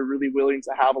that we were really willing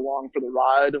to have along for the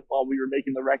ride while we were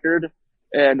making the record.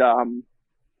 And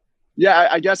yeah,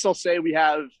 I guess I'll say we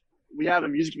have a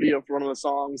music video for one of the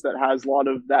songs that has a lot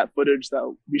of that footage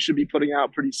that we should be putting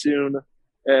out pretty soon.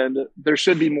 And there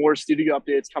should be more studio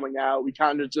updates coming out. We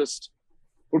kind of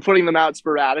we're putting them out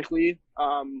sporadically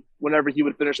whenever he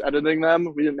would finish editing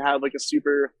them. We didn't have like a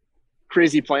super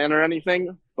crazy plan or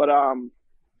anything, but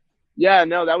yeah,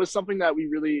 no, that was something that we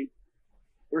really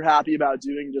were happy about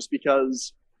doing, just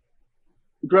because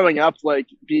growing up, like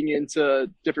being into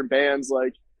different bands,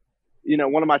 like,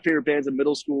 one of my favorite bands in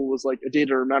middle school was like A Day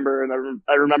to Remember. And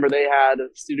I remember they had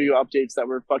studio updates that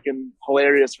were fucking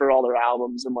hilarious for all their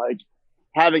albums. And like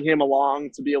having him along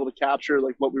to be able to capture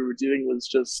like what we were doing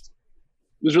was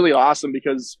really awesome,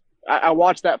 because I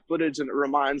watched that footage and it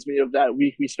reminds me of that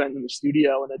week we spent in the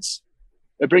studio, and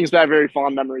it brings back very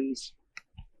fond memories.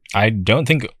 I don't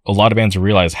think a lot of bands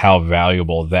realize how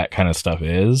valuable that kind of stuff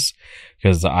is,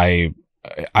 because I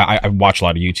watch a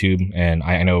lot of YouTube, and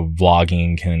I know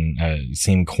vlogging can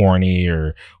seem corny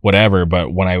or whatever,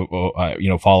 but when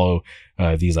I follow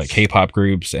these like K-pop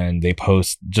groups, and they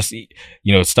post just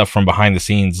stuff from behind the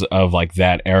scenes of like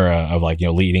that era of like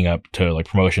leading up to like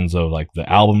promotions of like the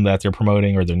album that they're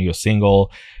promoting or their newest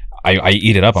single, I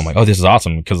eat it up. I'm like, oh, this is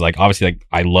awesome, because like obviously like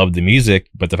I love the music,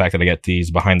 but the fact that I get these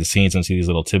behind the scenes and see these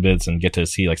little tidbits and get to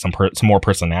see like some more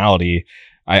personality,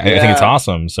 I think it's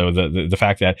awesome. So the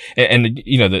fact that and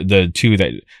the 2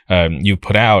 that you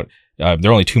put out,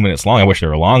 they're only 2 minutes long. I wish they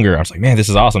were longer. I was like, man, this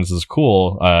is awesome. This is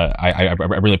cool. I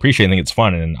really appreciate it. I think it's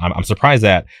fun, and I'm surprised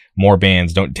that more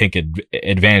bands don't take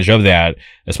advantage of that,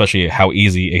 especially how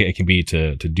easy it can be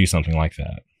to do something like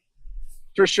that.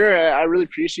 For sure. I really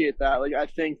appreciate that. Like, I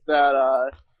think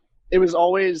that it was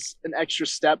always an extra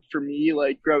step for me,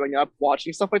 like growing up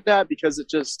watching stuff like that, because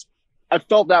I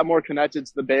felt that more connected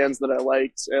to the bands that I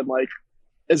liked. And like,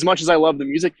 as much as I love the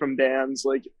music from bands,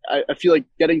 like I feel like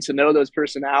getting to know those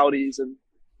personalities and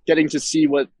getting to see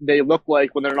what they look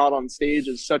like when they're not on stage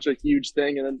is such a huge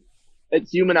thing. And it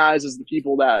humanizes the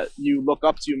people that you look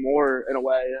up to more in a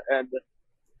way. And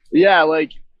yeah,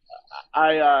 like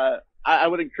I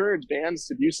would encourage bands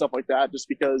to do stuff like that, just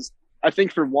because I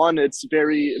think, for one, it's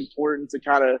very important to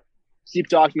kind of keep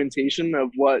documentation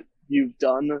of what you've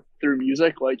done through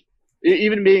music. Like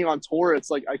even being on tour, it's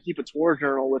like I keep a tour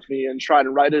journal with me and try to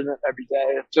write in it every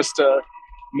day just to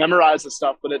memorize the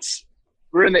stuff. But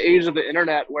we're in the age of the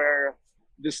internet where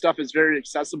this stuff is very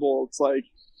accessible. It's like,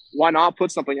 why not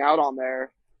put something out on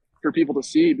there for people to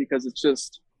see? Because it's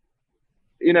just,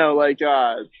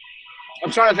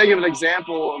 I'm trying to think of an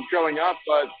example of growing up,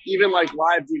 but even like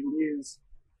live DVDs.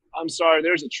 I'm sorry,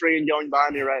 there's a train going by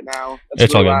me right now. That's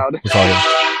it's really all loud. good. It's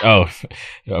all good.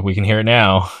 Oh, we can hear it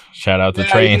now. Shout out the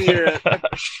train. You can hear it.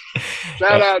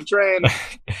 Shout out train.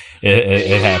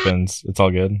 It happens. It's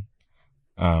all good.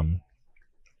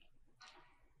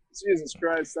 Jesus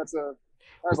Christ, that's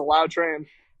a loud train.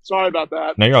 Sorry about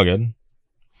that. No, you're all good.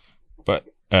 But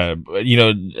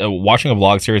watching a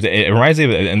vlog series, it reminds me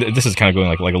of, and this is kind of going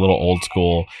like a little old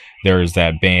school. There's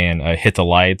that band, Hit the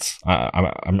Lights.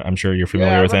 I'm sure you're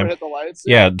familiar I with remember them. Hit the Lights.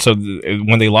 Yeah. So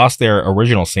when they lost their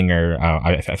original singer,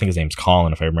 I think his name's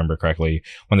Colin, if I remember correctly.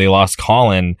 When they lost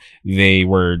Colin, they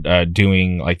were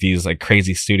doing like these like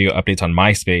crazy studio updates on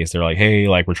MySpace. They're like, hey,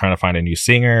 like we're trying to find a new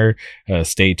singer.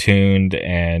 Stay tuned,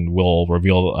 and we'll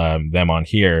reveal them on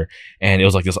here. And it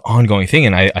was like this ongoing thing.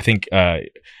 And I think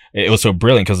it was so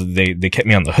brilliant because they kept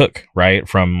me on the hook, right,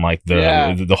 from like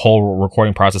the whole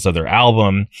recording process of their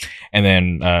album. And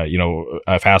then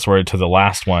fast forward to the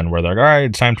last one where they're like, all right,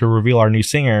 it's time to reveal our new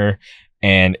singer.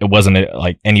 And it wasn't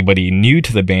like anybody new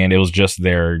to the band. It was just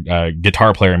their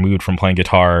guitar player moved from playing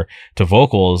guitar to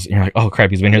vocals. And you're like, oh crap,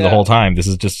 he's been here the whole time. This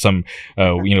is just some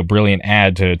brilliant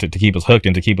ad to keep us hooked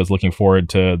and to keep us looking forward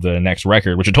to the next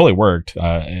record, which it totally worked.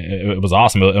 It was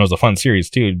awesome. It was a fun series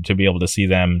too, to be able to see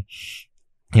them.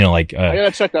 I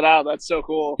gotta check that out. That's so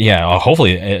cool. Yeah,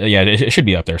 hopefully, it should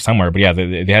be up there somewhere. But yeah,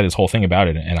 they had this whole thing about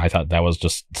it, and I thought that was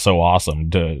just so awesome.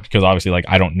 Because obviously, like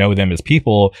I don't know them as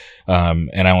people,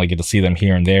 and I only get to see them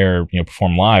here and there,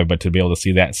 perform live. But to be able to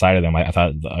see that side of them, I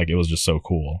thought like it was just so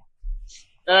cool.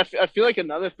 And I feel like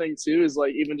another thing too is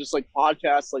like even just like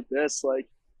podcasts like this. Like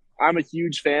I'm a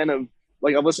huge fan of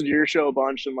like I've listened to your show a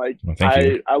bunch, and like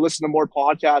I listen to more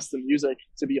podcasts than music.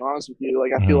 To be honest with you,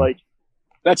 like I feel like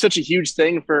that's such a huge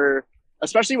thing for,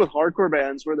 especially with hardcore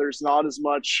bands where there's not as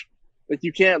much, like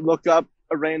you can't look up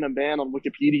a random band on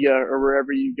Wikipedia or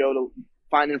wherever you go to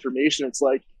find information. It's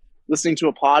like listening to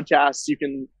a podcast, you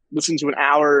can listen to an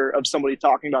hour of somebody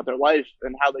talking about their life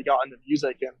and how they got into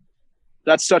music. And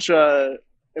that's such a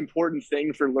important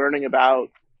thing for learning about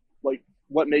like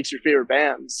what makes your favorite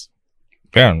bands.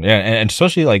 Yeah. And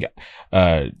especially like,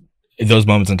 those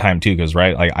moments in time too, because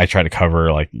right, like I try to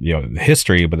cover like the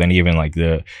history, but then even like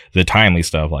the timely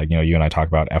stuff, like you and I talk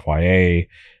about FYA,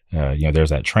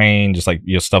 there's that train, just like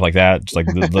stuff like that, just like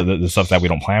the stuff that we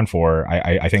don't plan for.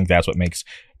 I think that's what makes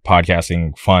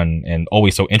podcasting fun and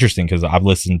always so interesting, because I've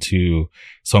listened to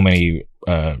so many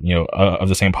of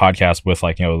the same podcast with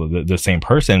like the same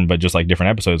person, but just like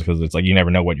different episodes, because it's like you never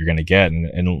know what you're going to get,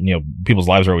 and people's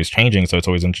lives are always changing, so it's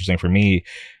always interesting for me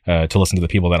to listen to the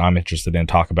people that I'm interested in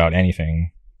talk about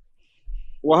anything.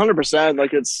 100%.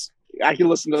 Like I can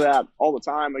listen to that all the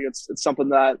time. Like it's something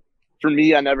that for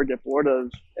me I never get bored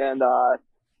of. And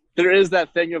there is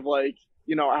that thing of like,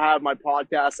 I have my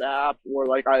podcast app, or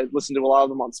like I listen to a lot of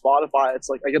them on Spotify. It's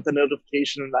like I get the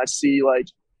notification and I see like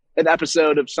an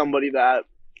episode of somebody that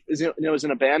is is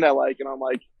in a band I like, and I'm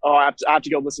like, oh, I have to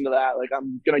go listen to that. Like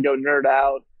I'm gonna go nerd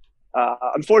out.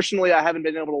 Unfortunately, I haven't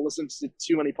been able to listen to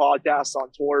too many podcasts on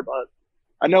tour, but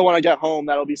I know when I get home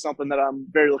that'll be something that I'm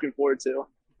very looking forward to.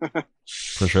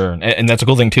 For sure, and that's a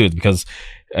cool thing too, because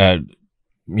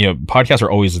podcasts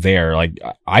are always there. Like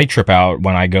I trip out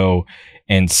when I go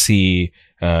and see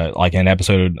like an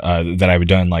episode that I've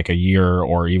done like a year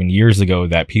or even years ago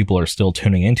that people are still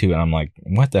tuning into, and I'm like,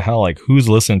 what the hell? Like who's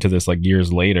listening to this like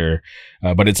years later?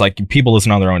 But it's like people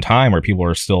listen on their own time, or people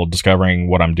are still discovering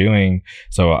what I'm doing.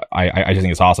 So I just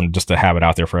think it's awesome just to have it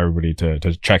out there for everybody to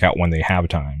check out when they have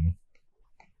time.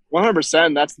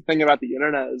 100%. That's the thing about the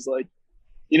internet is like,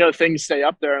 things stay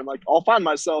up there, and like I'll find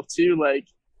myself too like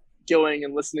going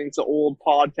and listening to old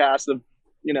podcasts of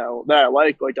that I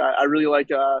like I really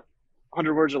like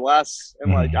 100 Words or Less,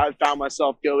 and like I found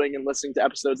myself going and listening to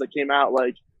episodes that came out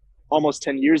like almost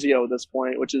 10 years ago at this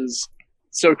point, which is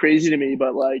so crazy to me.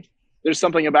 But like there's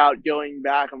something about going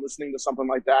back and listening to something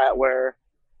like that where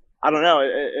I don't know,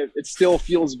 it still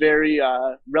feels very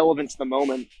relevant to the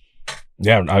moment.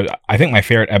 Yeah, I think my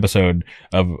favorite episode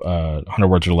of 100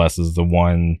 Words or Less is the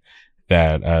one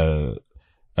that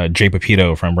Jay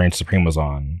Pepito from Reign Supreme was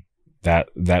on.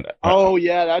 Oh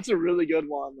yeah, that's a really good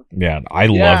one. Yeah, I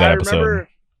love that episode.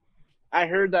 I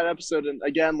heard that episode, and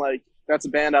again, like that's a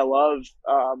band I love,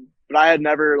 but I had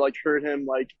never like heard him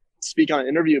like speak on an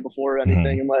interview before or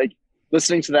anything, and like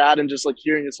listening to that and just like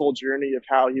hearing his whole journey of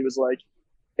how he was like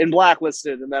in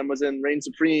Blacklisted and then was in Reign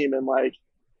Supreme and like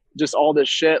just all this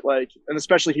shit, like, and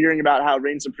especially hearing about how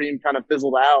Reign Supreme kind of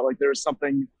fizzled out, like there was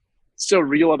something so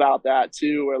real about that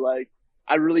too, where like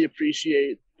I really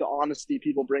appreciate the honesty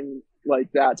people bring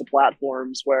like that to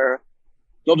platforms where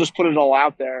they'll just put it all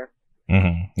out there.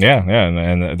 Yeah,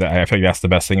 and I feel like that's the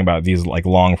best thing about these like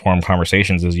long form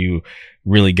conversations is you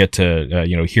really get to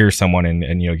hear someone and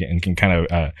and can kind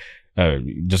of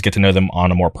just get to know them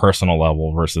on a more personal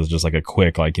level versus just like a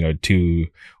quick 2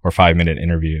 or 5 minute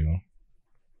interview.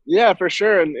 Yeah, for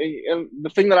sure. And the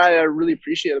thing that I really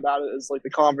appreciate about it is like the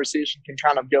conversation can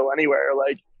kind of go anywhere.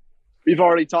 Like we've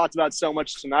already talked about so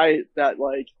much tonight that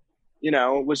like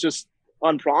was just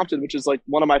unprompted, which is like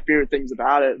one of my favorite things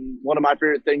about it. And one of my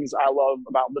favorite things I love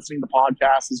about listening to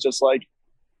podcasts is just like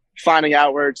finding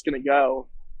out where it's going to go.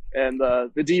 And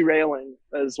the derailing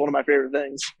is one of my favorite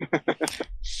things.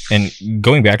 And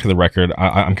going back to the record,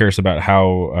 I'm curious about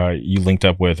how you linked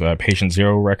up with Patient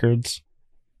Zero Records.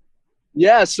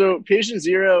 Yeah, so Patient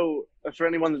Zero, for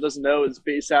anyone that doesn't know, is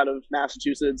based out of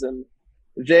Massachusetts, and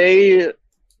they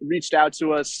reached out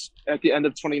to us at the end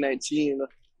of 2019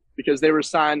 because they were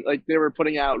signed, like they were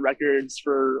putting out records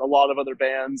for a lot of other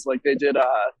bands. Like they did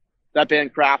that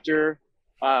band Crafter,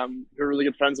 who are really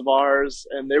good friends of ours,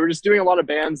 and they were just doing a lot of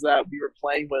bands that we were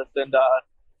playing with. And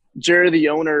Jerry, the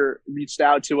owner, reached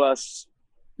out to us,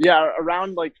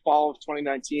 around like fall of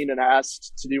 2019 and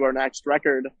asked to do our next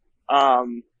record,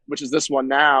 which is this one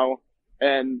now.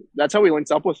 And that's how we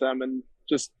linked up with them. And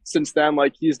just since then,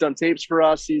 like he's done tapes for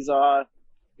us. He's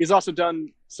also done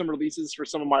some releases for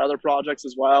some of my other projects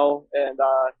as well. And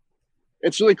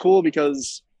it's really cool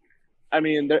because, I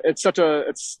mean, it's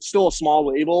still a small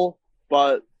label,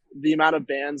 but the amount of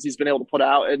bands he's been able to put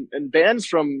out and bands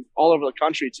from all over the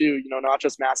country too, you know, not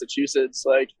just Massachusetts,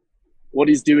 like what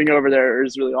he's doing over there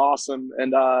is really awesome.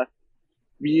 And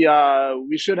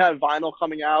we should have vinyl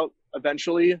coming out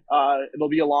eventually. It'll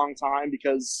be a long time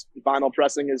because vinyl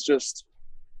pressing is just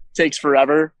takes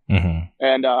forever. Mm-hmm.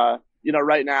 And, you know,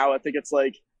 right now I think it's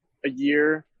like a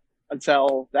year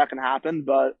until that can happen,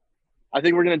 but I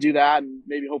think we're going to do that and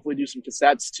maybe hopefully do some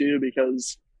cassettes too,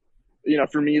 because, you know,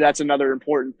 for me, that's another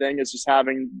important thing is just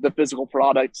having the physical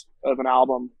product of an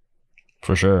album.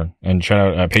 For sure. And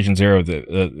shout out Patient Zero.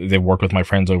 They've worked with my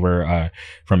friends over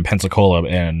from Pensacola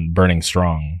and Burning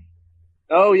Strong.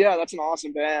 Oh yeah, that's an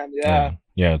awesome band. Yeah,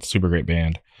 it's a super great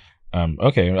band.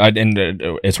 Okay, and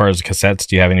as far as cassettes,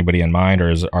 do you have anybody in mind,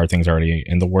 or are things already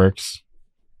in the works?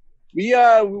 We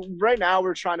right now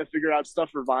we're trying to figure out stuff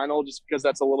for vinyl, just because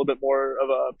that's a little bit more of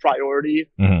a priority.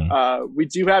 Mm-hmm. We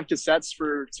do have cassettes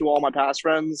for To All My Past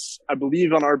Friends, I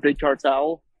believe, on our Big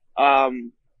Cartel.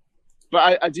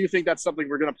 But I do think that's something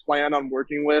we're going to plan on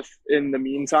working with in the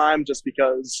meantime, just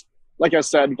because, like I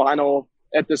said, vinyl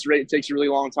at this rate takes a really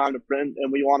long time to print,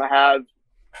 and we want to have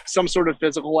some sort of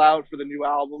physical out for the new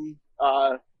album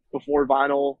before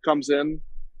vinyl comes in.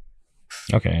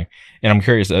 Okay. And I'm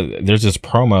curious, there's this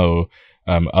promo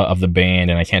of the band,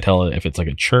 and I can't tell if it's like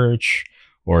a church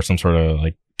or some sort of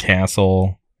like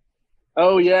castle.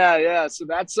 Oh yeah. So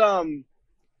that's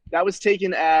that was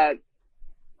taken at,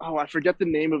 I forget the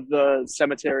name of the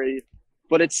cemetery,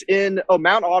 but it's in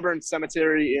Mount Auburn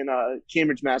Cemetery in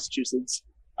Cambridge, Massachusetts.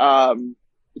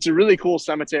 It's a really cool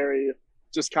cemetery,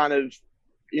 just kind of,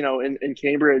 you know, in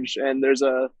Cambridge, and there's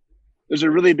a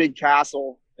really big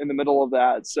castle in the middle of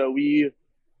that. So we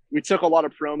took a lot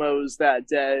of promos that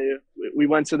day. We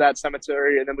went to that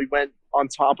cemetery, and then we went on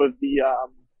top of the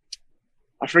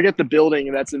I forget the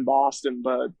building that's in Boston,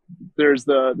 but there's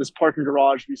this parking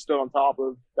garage we stood on top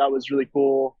of. That was really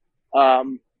cool. But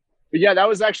yeah, that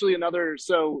was actually another.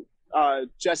 So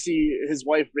Jesse, his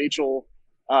wife Rachel,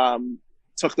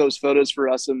 took those photos for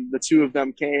us, and the two of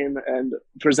them came and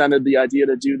presented the idea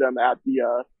to do them at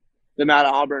the Mount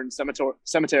Auburn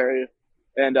Cemetery,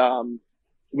 and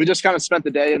we just kind of spent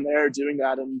the day in there doing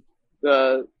that, and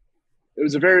it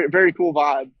was a very, very cool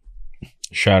vibe.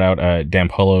 Shout out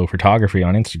Dampolo Photography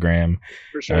on Instagram.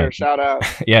 For sure, shout out.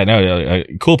 Yeah, no,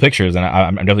 cool pictures, and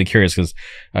I'm definitely curious because,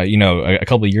 you know, a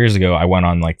couple of years ago I went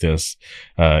on like this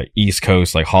East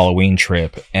Coast like Halloween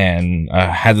trip, and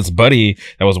had this buddy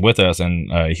that was with us, and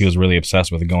he was really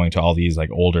obsessed with going to all these like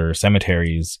older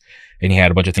cemeteries, and he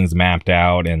had a bunch of things mapped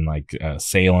out, and like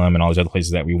Salem and all these other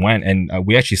places that we went, and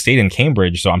we actually stayed in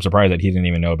Cambridge, so I'm surprised that he didn't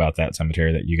even know about that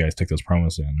cemetery that you guys took those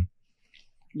promos in.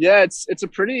 Yeah, it's a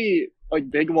pretty like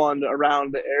big one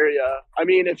around the area. I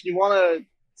mean, if you want to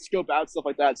scope out stuff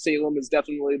like that, Salem is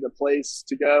definitely the place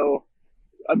to go.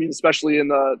 I mean, especially in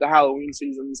the Halloween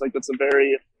seasons, like that's a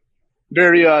very,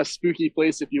 very spooky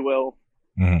place, if you will.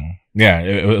 Mm-hmm. Yeah,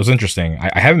 it was interesting.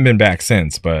 I haven't been back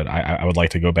since, but I would like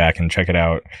to go back and check it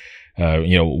out.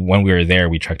 You know, when we were there,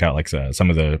 we checked out like some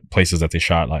of the places that they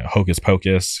shot, like Hocus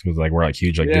Pocus, because like we're like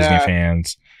huge like Disney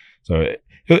fans. So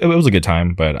it was a good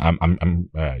time, but I'm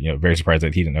you know, very surprised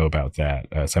that he didn't know about that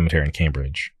cemetery in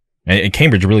Cambridge. And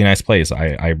Cambridge, a really nice place.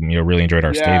 I you know, really enjoyed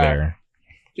our stay there.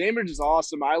 Cambridge is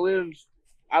awesome. I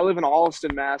live in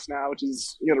Alliston, Mass now, which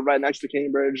is, you know, right next to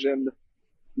Cambridge, and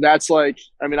that's like,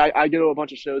 I mean, I go to a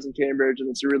bunch of shows in Cambridge, and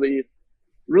it's a really,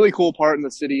 really cool part in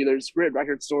the city. There's great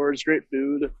record stores, great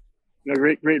food, you know,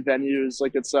 great venues.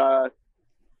 Like it's I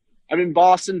mean,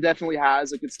 Boston definitely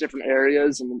has like its different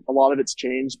areas, and a lot of it's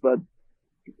changed, but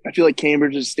I feel like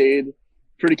Cambridge has stayed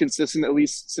pretty consistent, at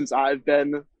least since I've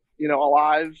been,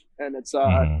 alive, and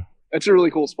Mhm. it's a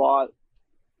really cool spot.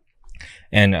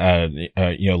 And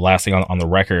last thing on the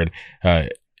record, uh,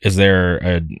 is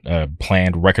there a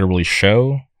planned record release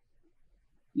show?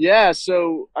 Yeah,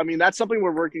 so I mean that's something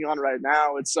we're working on right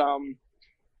now. It's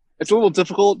a little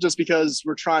difficult just because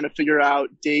we're trying to figure out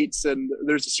dates, and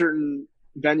there's a certain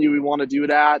venue we want to do it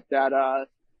at that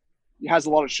has a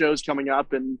lot of shows coming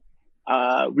up, and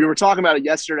we were talking about it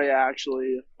yesterday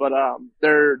actually. But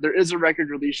there is a record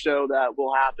release show that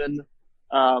will happen.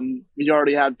 We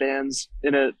already have bands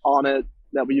in it on it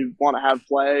that we want to have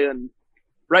play, and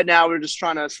right now we're just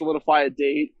trying to solidify a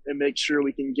date and make sure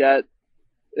we can get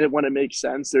it when it makes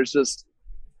sense. There's just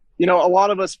a lot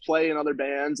of us play in other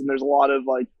bands, and there's a lot of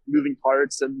like moving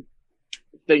parts and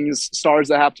things, stars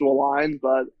that have to align.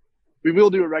 But we will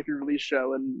do a record release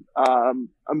show, and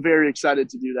I'm very excited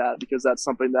to do that because that's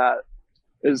something that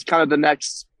is kind of the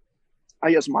next,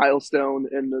 I guess, milestone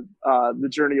in the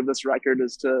journey of this record,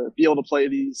 is to be able to play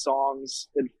these songs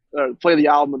and play the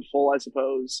album in full, I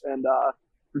suppose, and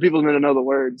for people to know the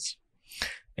words.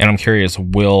 And I'm curious,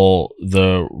 will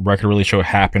the record release show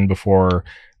happen before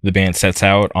the band sets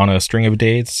out on a string of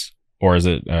dates, or is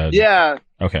it? Yeah,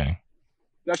 Okay.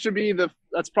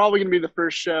 That's probably gonna be the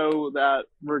first show that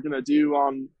we're gonna do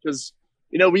on, because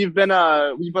we've been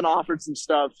offered some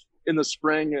stuff in the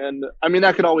spring, and I mean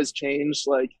that could always change.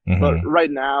 Like, but Mm-hmm. right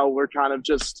now we're kind of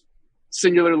just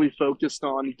singularly focused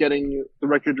on getting the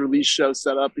record release show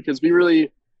set up, because we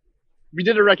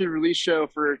did a record release show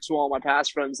for To All My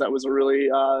Past Friends that was a really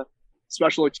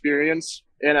special experience,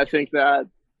 and I think that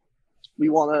we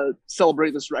want to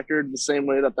celebrate this record the same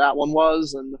way that one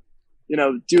was, and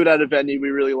do it at a venue we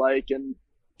really like, and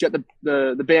get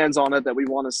the bands on it that we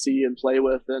want to see and play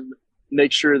with, and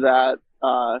make sure that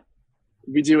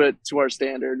we do it to our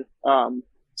standard.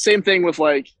 Same thing with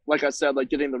like I said, like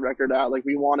getting the record out. Like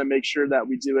we want to make sure that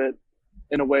we do it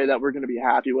in a way that we're going to be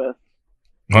happy with.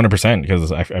 100%,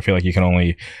 because I feel like you can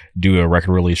only do a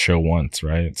record release show once,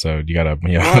 right? So you gotta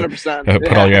 100%.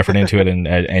 put all your effort into it,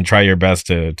 and try your best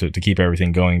to keep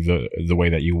everything going the way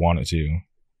that you want it to.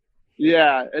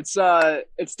 Yeah, it's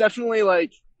definitely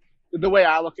like, the way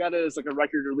I look at it is like a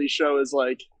record release show is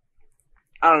like,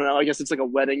 I don't know, I guess it's like a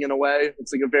wedding in a way.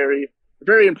 It's like a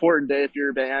very important day if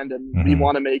you're a band, and we Mm-hmm.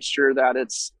 want to make sure that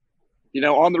it's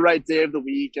on the right day of the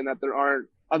week, and that there aren't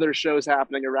other shows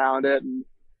happening around it. And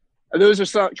those are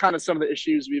some of the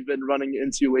issues we've been running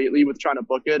into lately with trying to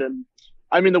book it. And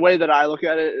I mean, the way that I look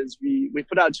at it is we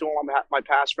put out To All My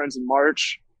Past Friends in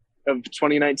March of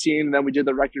 2019, and then we did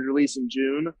the record release in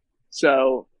June.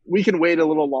 So we can wait a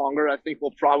little longer. I think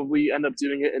we'll probably end up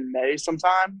doing it in May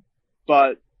sometime.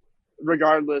 But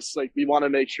regardless, like we want to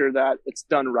make sure that it's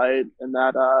done right, and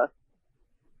that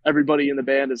everybody in the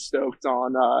band is stoked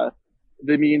on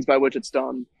the means by which it's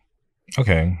done.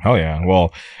 Okay. Hell yeah.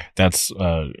 Well, that's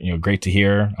great to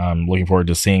hear. I'm looking forward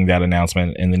to seeing that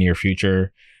announcement in the near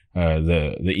future.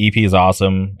 The EP is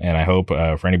awesome, and I hope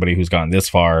for anybody who's gotten this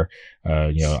far,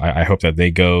 I hope that they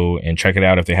go and check it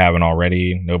out if they haven't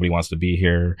already. Nobody wants to be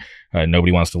here.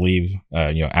 Nobody wants to leave.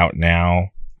 Out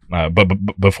now. But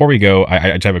before we go,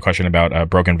 I just have a question about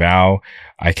Broken Vow.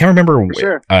 I can't remember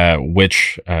Sure.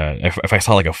 which if I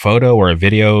saw like a photo or a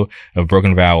video of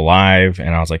Broken Vow live,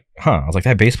 and I was like,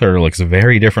 that bass player looks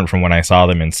very different from when I saw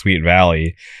them in Sweet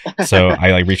Valley. So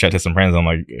I like reached out to some friends. I'm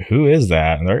like, who is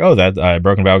that? And they're like, oh, that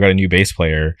Broken Vow got a new bass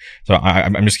player. So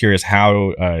I'm just curious,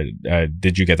 how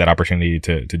did you get that opportunity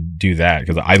to do that?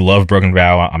 Because I love Broken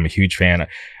Vow. I'm a huge fan.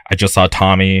 I just saw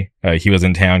Tommy. He was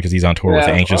in town because he's on tour with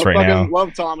the Anxious right now.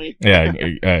 Love Tommy. Yeah,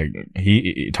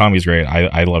 Tommy's great.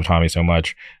 I love Tommy so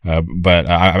much. But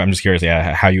I'm just curious,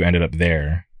 how you ended up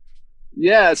there.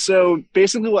 Yeah, so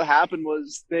basically what happened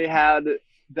was they had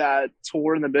that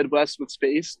tour in the Midwest with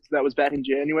Space that was back in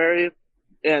January,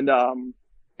 and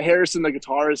Harrison, the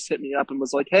guitarist, hit me up and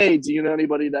was like, "Hey, do you know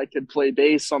anybody that could play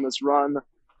bass on this run?"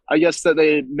 I guess that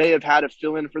they may have had a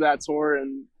fill in for that tour,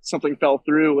 and something fell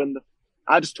through, and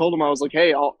I just told him, I was like,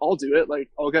 "Hey, I'll do it. Like,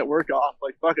 I'll get work off.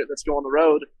 Like, fuck it, let's go on the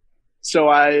road." So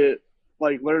I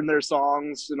like learned their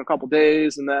songs in a couple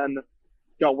days, and then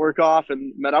got work off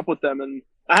and met up with them. And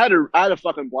I had a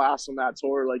fucking blast on that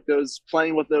tour. Like,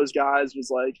 playing with those guys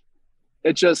was like,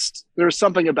 there was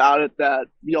something about it that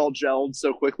we all gelled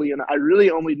so quickly. And I really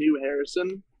only knew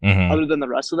Harrison Mm-hmm. other than the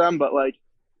rest of them, but like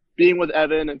being with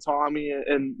Evan and Tommy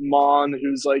and Mon,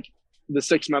 who's like the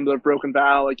sixth member of Broken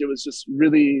Vow, like it was just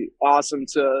really awesome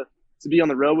to be on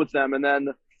the road with them. And then,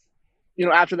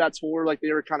 after that tour, like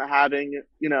they were kind of having,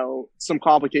 some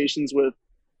complications with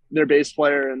their bass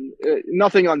player, and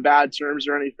nothing on bad terms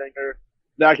or anything or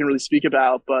that I can really speak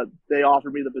about, but they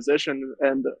offered me the position.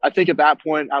 And I think at that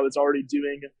point I was already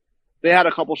doing they had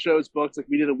a couple shows booked. Like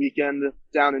we did a weekend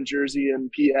down in Jersey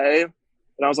and PA,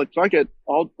 and I was like, fuck it,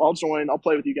 I'll join. I'll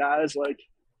play with you guys. Like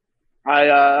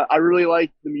I really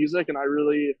like the music, and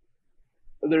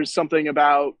there's something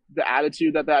about the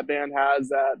attitude that band has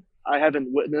that I haven't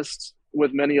witnessed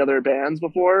with many other bands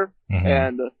before. Mm-hmm.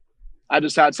 And I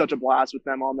just had such a blast with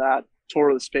them on that tour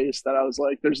of the space that I was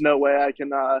like, there's no way I can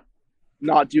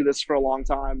not do this for a long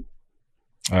time.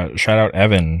 Shout out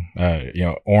Evan,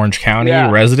 Orange County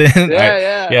resident.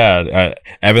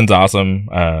 Evan's awesome.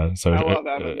 So I love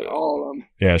Evan, all of them.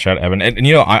 Yeah, shout out Evan. And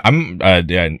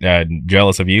I'm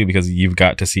jealous of you because you've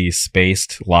got to see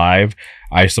Spaced live.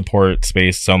 I support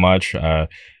Spaced so much.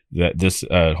 This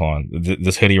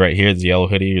hoodie right here, this yellow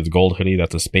hoodie, it's gold hoodie.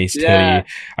 That's a Spaced hoodie.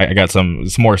 I got some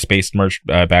more Spaced merch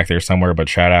back there somewhere. But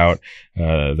shout out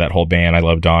that whole band. I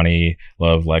love Donnie,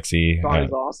 love Lexi.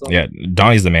 Donnie's awesome. Yeah,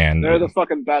 Donnie's the man. They're the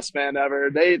fucking best band ever.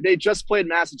 They just played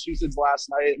Massachusetts last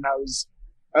night, and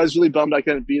I was really bummed I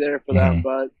couldn't be there for them.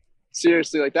 But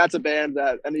seriously, like that's a band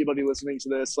that anybody listening to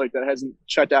this, like that hasn't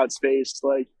checked out Spaced,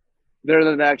 like they're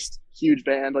the next huge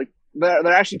band. Like they're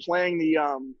actually playing the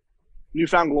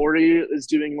Newfound Glory is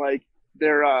doing like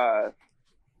their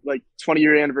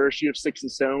 20-year anniversary of Sticks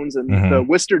and Stones, and the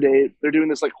Worcester date, they're doing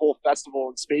this like whole festival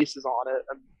and Space is on it.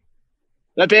 And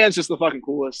that band's just the fucking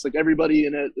coolest. Like everybody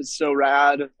in it is so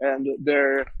rad, and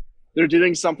they're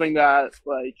doing something that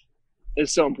like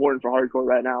is so important for hardcore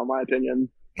right now, in my opinion.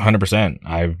 100%.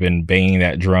 I've been banging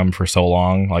that drum for so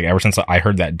long. Like ever since I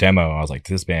heard that demo, I was like,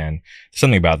 this band,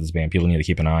 something about this band people need to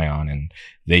keep an eye on. And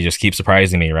they just keep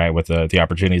surprising me, right? With the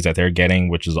opportunities that they're getting,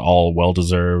 which is all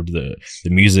well-deserved. The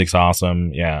music's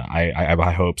awesome. Yeah. I have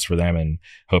high hopes for them and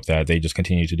hope that they just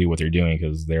continue to do what they're doing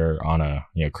because they're on a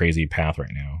crazy path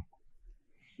right now.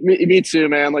 Me too,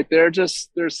 man. Like there's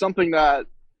something that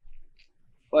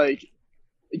like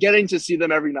getting to see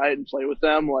them every night and play with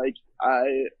them. Like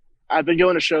I've been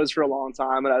going to shows for a long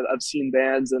time, and I've seen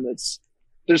bands, and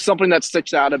there's something that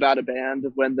sticks out about a band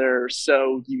when they're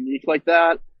so unique like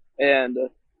that. And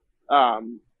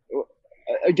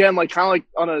again, like kind of like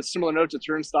on a similar note to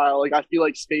Turnstile, like I feel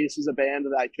like Space is a band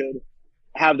that could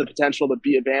have the potential to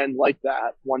be a band like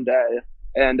that one day.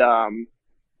 And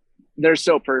they're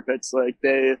so perfect. Like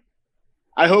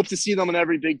I hope to see them on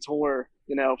every big tour,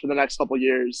 for the next couple of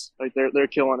years. Like they're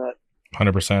killing it.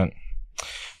 100%.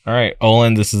 All right,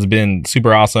 Olin, this has been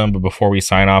super awesome. But before we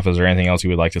sign off, is there anything else you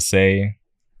would like to say?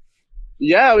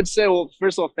 Yeah, I would say, well,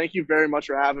 first of all, thank you very much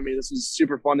for having me. This is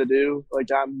super fun to do. Like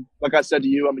I said to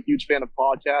you, I'm a huge fan of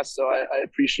podcasts, so I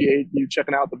appreciate you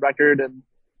checking out the record and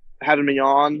having me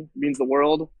on. It means the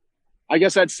world. I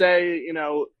guess I'd say,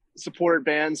 support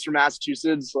bands from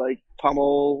Massachusetts like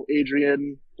Pummel,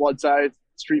 Adrian, Bloodside,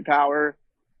 Street Power.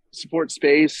 Support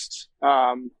Spaced.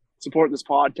 Support this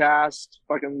podcast,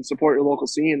 fucking support your local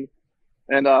scene.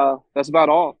 And that's about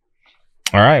all.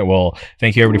 All right. Well,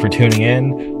 thank you everybody for tuning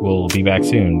in. We'll be back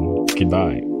soon.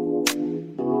 Goodbye.